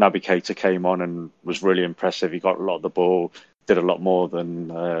Naby Keita came on and was really impressive. He got a lot of the ball, did a lot more than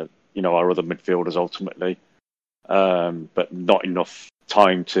our other midfielders ultimately. But not enough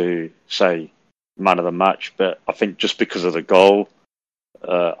time to say man of the match. But I think just because of the goal,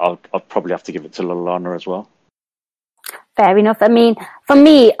 I'll probably have to give it to Lallana as well. Fair enough. I mean, for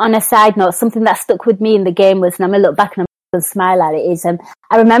me, on a side note, something that stuck with me in the game was, and I'm going to look back and smile at it, is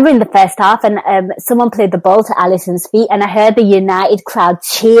I remember in the first half and someone played the ball to Alisson's feet and I heard the United crowd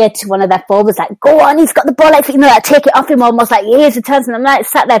cheer to one of their forwards like, go on, he's got the ball, like, take it off him, almost like, here's the chance. And I'm like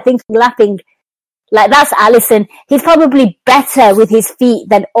sat there thinking, laughing, like, that's Alisson. He's probably better with his feet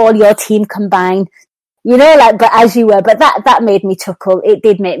than all your team combined, but as you were, but that made me chuckle. It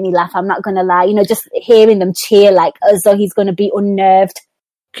did make me laugh, I'm not gonna lie, just hearing them cheer like as though he's gonna be unnerved.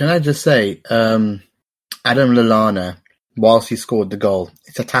 Can I just say, Adam Lallana, whilst he scored the goal,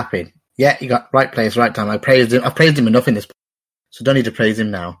 it's a tap-in. Yeah, he got right place, right time. I've praised him enough in this, so don't need to praise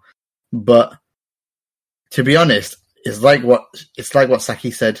him now. But to be honest, it's like what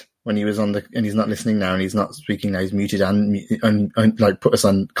Saki said when he was on and he's not listening now and he's not speaking now. He's muted and like put us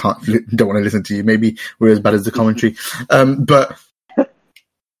on. Don't want to listen to you. Maybe we're as bad as the commentary. But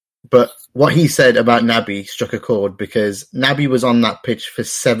what he said about Naby struck a chord because Naby was on that pitch for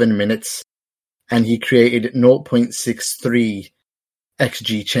 7 minutes. And he created 0.63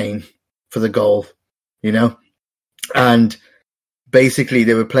 XG chain for the goal, And basically,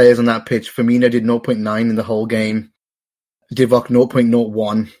 there were players on that pitch. Firmino did 0.9 in the whole game. Divock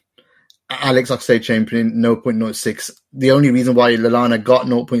 0.01. Alex Oxlade-Chamberlain 0.06. The only reason why Lallana got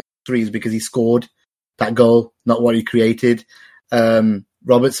 0.3 is because he scored that goal, not what he created. Robertson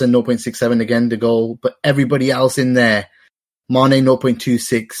 0.67 again, the goal. But everybody else in there, Mane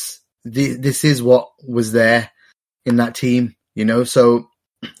 0.26. This is what was there in that team, So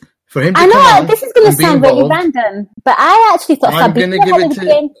for him, to this is going to sound really random, but I actually thought Fabinho had a good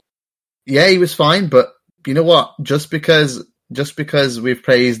game. Yeah, he was fine, but you know what? Just because we've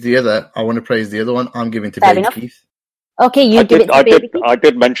praised the other, I want to praise the other one. I'm giving to Baby Keith. Okay, you give it to Baby Keith. I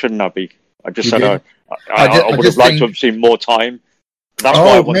did mention Naby. I just said I would have liked to have seen more time. That's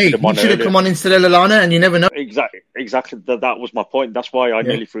why I wanted him on. You should have come on instead of Lallana, and you never know. Exactly. That was my point. That's why I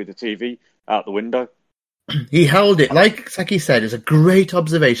nearly threw the TV out the window. He held it, like Saki said, it's a great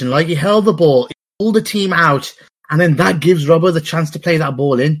observation. Like he held the ball, he pulled the team out, And then that gives Robbo the chance to play that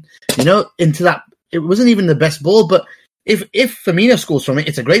ball in, into that. It wasn't even the best ball, but if Firmino scores from it,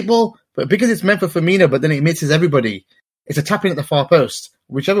 it's a great ball. But because it's meant for Firmino, but then it misses everybody, it's a tap in at the far post.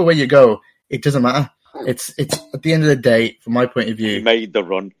 Whichever way you go, it doesn't matter. It's at the end of the day, from my point of view. He made the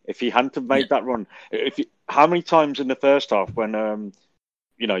run. If he hadn't have made that run, how many times in the first half when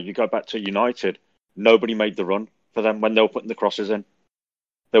you go back to United, nobody made the run for them when they were putting the crosses in.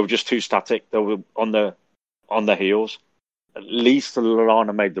 They were just too static. They were on their heels. At least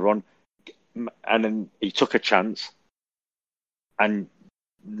Lallana made the run, and then he took a chance. And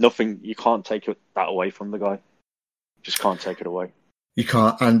nothing, you can't take that away from the guy. Just can't take it away. You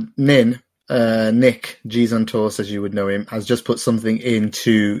can't. And Nick G's on Toast, as you would know him, has just put something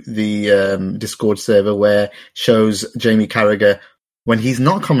into the Discord server where shows Jamie Carragher when he's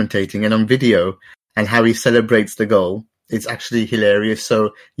not commentating and on video, and how he celebrates the goal. It's actually hilarious.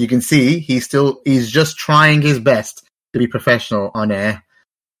 So you can see he's just trying his best to be professional on air,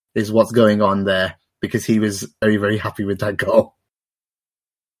 is what's going on there, because he was very, very happy with that goal.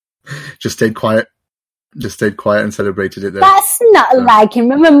 Just stayed quiet and celebrated it there. That's not like him.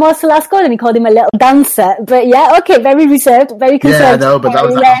 Remember Mo Salah scored and he called him a little dancer. But yeah, okay, very reserved, very conservative. Yeah, no, but that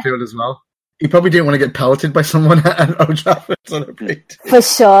was at Anfield as well. He probably didn't want to get pelleted by someone at Old Trafford. For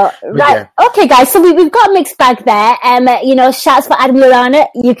sure. Right. Yeah. Okay, guys, so we've got a mixed bag there. Shouts for Adam Lallana.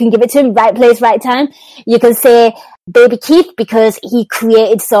 You can give it to him. Right place, right time. You can say Baby Keith because he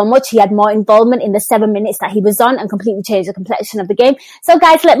created so much. He had more involvement in the 7 minutes that he was on and completely changed the complexion of the game. So,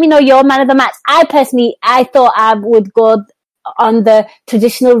 guys, let me know your man of the match. I thought I would go on the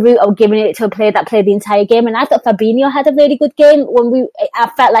traditional route of giving it to a player that played the entire game, and I thought Fabinho had a really good game. I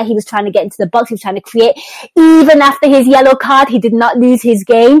felt like he was trying to get into the box, he was trying to create. Even after his yellow card, he did not lose his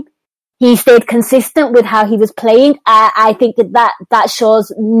game. He stayed consistent with how he was playing. I think that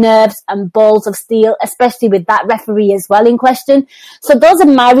shows nerves and balls of steel, especially with that referee as well in question. So those are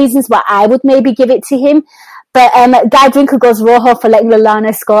my reasons why I would maybe give it to him. But Guy Drinker goes Rojo for letting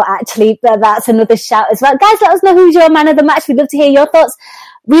Lallana score, actually. That's another shout as well. Guys, let us know who's your man of the match. We'd love to hear your thoughts.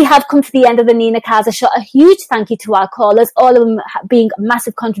 We have come to the end of the Nina Kauser show. A huge thank you to our callers, all of them being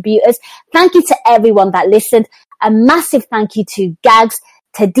massive contributors. Thank you to everyone that listened. A massive thank you to Gags,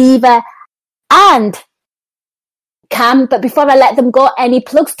 to Diva, and Cam. But before I let them go, any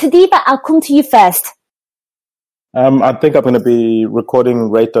plugs? To Diva, I'll come to you first. I think I'm going to be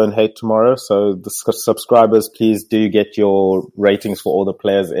recording Rate Don't Hate tomorrow. So the subscribers, please do get your ratings for all the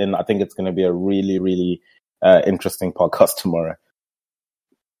players in. I think it's going to be a really, really interesting podcast tomorrow.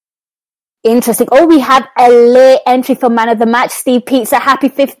 Interesting. Oh, we have a late entry for man of the match. Steve Pizza, happy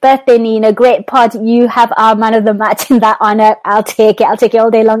 5th birthday, Nina. Great pod. You have our man of the match in that honour. I'll take it. I'll take it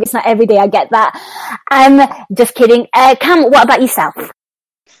all day long. It's not every day I get that. Just kidding. Cam, what about yourself?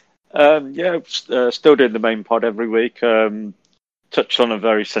 Still doing the main pod every week. Touched on a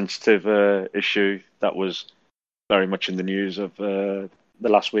very sensitive issue that was very much in the news of the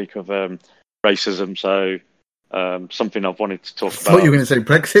last week of racism. So something I've wanted to talk about. I thought you were going to say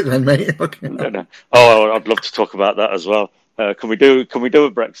Brexit then, mate. Okay. No. Oh, I'd love to talk about that as well. Can we do a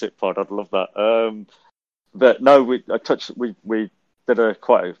Brexit pod? I'd love that. But no, we did a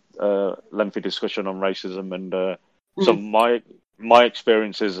quite lengthy discussion on racism, and so my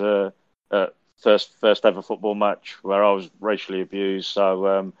experience is first ever football match where I was racially abused.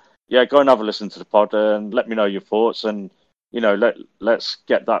 So go and have a listen to the pod and let me know your thoughts, and let's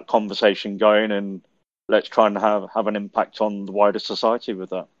get that conversation going, and let's try and have an impact on the wider society with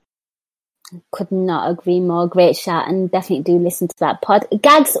that. Could not agree more. Great shout, and definitely do listen to that pod.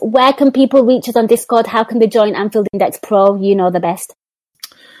 Gags, where can people reach us on Discord? How can they join Anfield Index Pro? You know the best.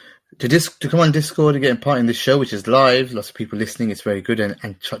 To come on Discord and get part in the show, which is live, lots of people listening, it's very good, and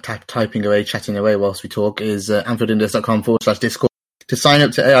typing away, chatting away whilst we talk, is AnfieldIndex.com/Discord. To sign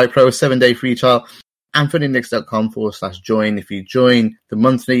up to AI Pro, 7-day free trial, AnfieldIndex.com/join. If you join the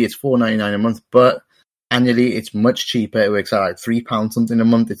monthly, it's $4.99 a month, but annually it's much cheaper. It works out like £3 something a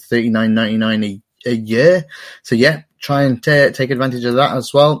month. It's $39.99 a year. So yeah, try and take advantage of that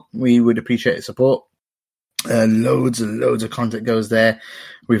as well. We would appreciate the support. Loads and loads of content goes there.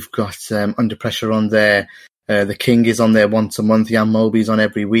 We've got Under Pressure on there. The King is on there once a month. Jan Moby's on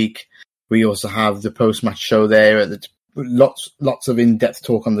every week. We also have the post-match show there. Lots of in-depth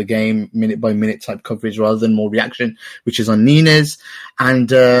talk on the game, minute-by-minute type coverage rather than more reaction, which is on Nina's. And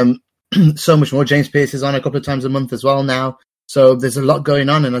so much more. James Pearce is on a couple of times a month as well now. So there's a lot going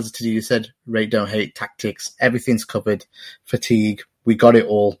on. And as you said, Rate Don't Hate, tactics, everything's covered. Fatigue, we got it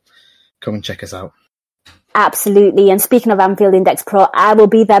all. Come and check us out. Absolutely. And speaking of Anfield Index Pro, I will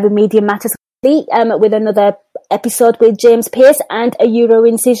be there with Media Matters with another episode with James Pearce and a Euro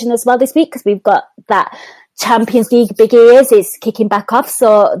incision as well this week, because we've got that Champions League big ears. It's kicking back off.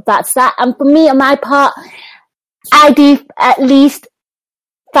 So that's that. And for me, on my part, I do at least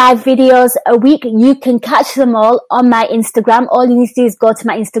 5 videos a week. You can catch them all on my Instagram. All you need to do is go to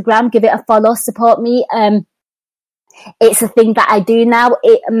my Instagram, give it a follow, support me. It's a thing that I do now.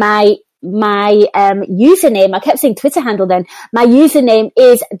 My username, I kept saying Twitter handle then. My username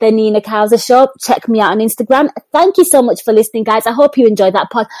is the Nina Kauser Show. Check me out on Instagram. Thank you so much for listening, guys. I hope you enjoyed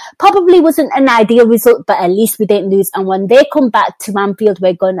that pod. Probably wasn't an ideal result, but at least we didn't lose. And when they come back to Anfield,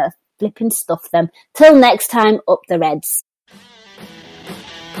 we're gonna flipping stuff them. Till next time, up the Reds.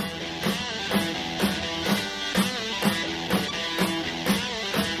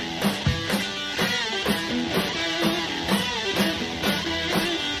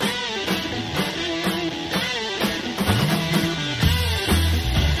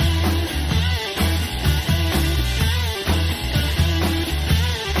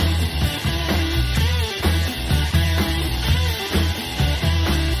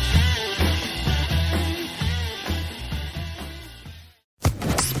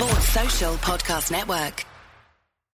 Social Podcast Network.